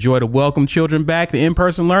 It's been a joy to welcome children back to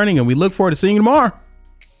in-person learning, and we look forward to seeing you tomorrow.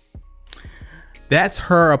 That's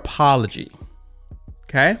her apology.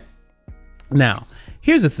 Okay. Now,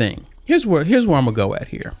 here's the thing. Here's where I'm gonna go at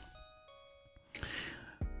here.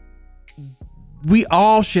 We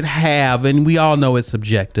all should have, and we all know it's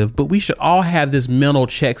subjective, but we should all have this mental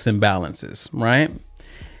checks and balances, right?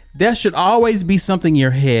 There should always be something in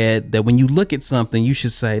your head that when you look at something, you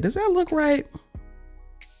should say, does that look right?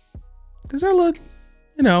 Does that look,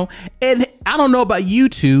 and I don't know about you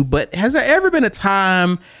two, but has there ever been a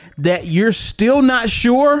time that you're still not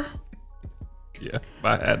sure? Yeah,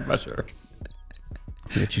 I had my sure.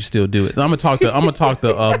 But you still do it. So I'm gonna talk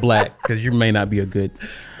to Black, because you may not be a good.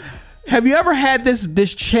 Have you ever had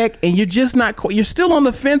this check and you're just not, you're still on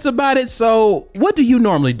the fence about it? So what do you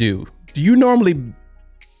normally do? Do you normally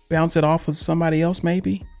bounce it off of somebody else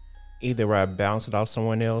maybe? Either I bounce it off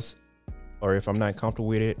someone else, or if I'm not comfortable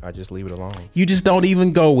with it, I just leave it alone. You just don't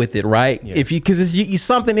even go with it, right? Yeah. Because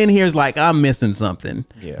something in here is like, I'm missing something,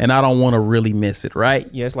 and I don't want to really miss it, right?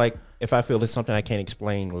 Yeah, it's like if I feel it's something I can't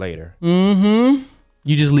explain later. Mm-hmm.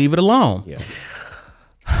 You just leave it alone. Yeah.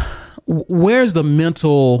 Where's the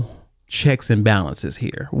mental checks and balances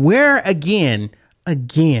here? Where again,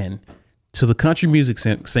 to the country music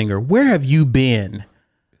singer, where have you been?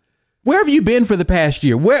 Where have you been for the past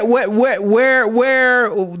year? Where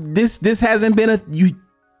this hasn't been you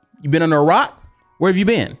been under a rock? Where have you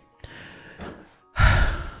been?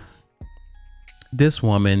 This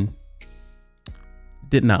woman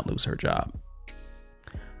did not lose her job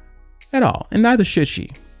at all, and neither should she.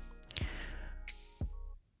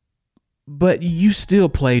 But you still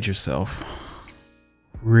played yourself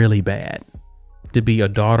really bad to be a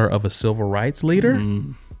daughter of a civil rights leader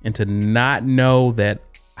and to not know that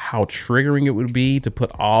how triggering it would be to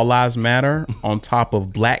put All Lives Matter on top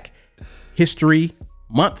of Black History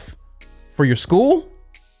Month for your school.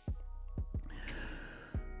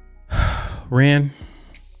 Ren.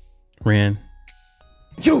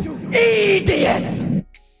 You idiots!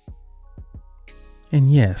 And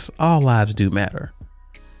yes, all lives do matter.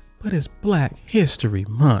 But it's Black History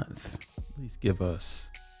Month. Please give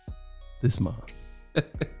us this month.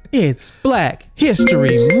 It's Black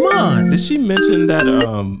History Month. Did she mention that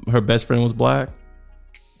her best friend was Black?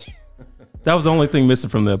 That was the only thing missing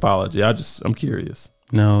from the apology. I'm curious.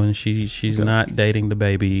 No, and she's not dating the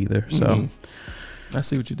baby either. So I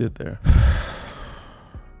see what you did there.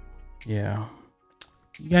 Yeah.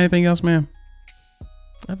 You got anything else, man?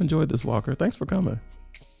 I've enjoyed this, Walker. Thanks for coming.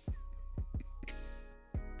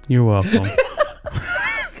 You're welcome.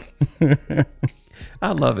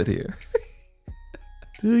 I love it here.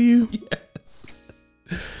 Do you? Yes.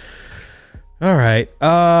 All right.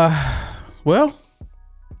 Well,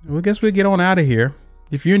 I guess we'll get on out of here.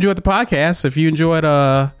 If you enjoyed the podcast, if you enjoyed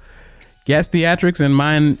Gas Theatrics and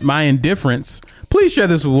my indifference, please share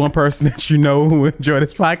this with one person that you know who enjoyed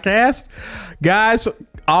this podcast. Guys,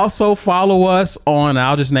 also follow us on,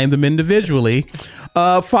 I'll just name them individually.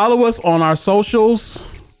 Follow us on our socials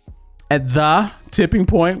at The Tipping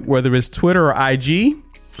Point, whether it's Twitter or IG.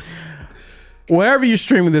 Wherever you're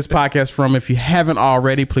streaming this podcast from, if you haven't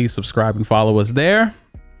already, please subscribe and follow us there.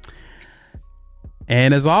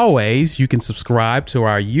 And as always, you can subscribe to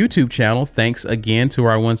our YouTube channel. Thanks again to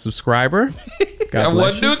our one subscriber. Got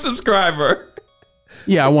one new subscriber.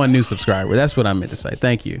 Yeah, our one new subscriber. That's what I meant to say.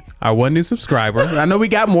 Thank you. Our one new subscriber. I know we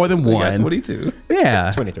got more than one. We got 22.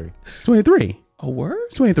 Yeah. 23. 23. A word?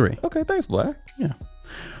 It's 23. Okay, thanks, Black. Yeah.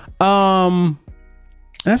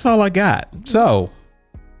 That's all I got. So,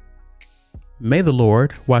 may the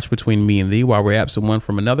Lord watch between me and thee while we're absent one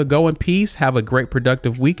from another. Go in peace. Have a great,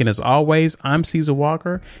 productive week. And as always, I'm Caesar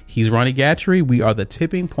Walker. He's Ronnie Gatrey. We are the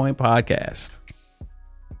Tipping Point Podcast.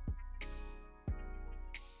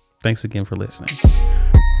 Thanks again for listening.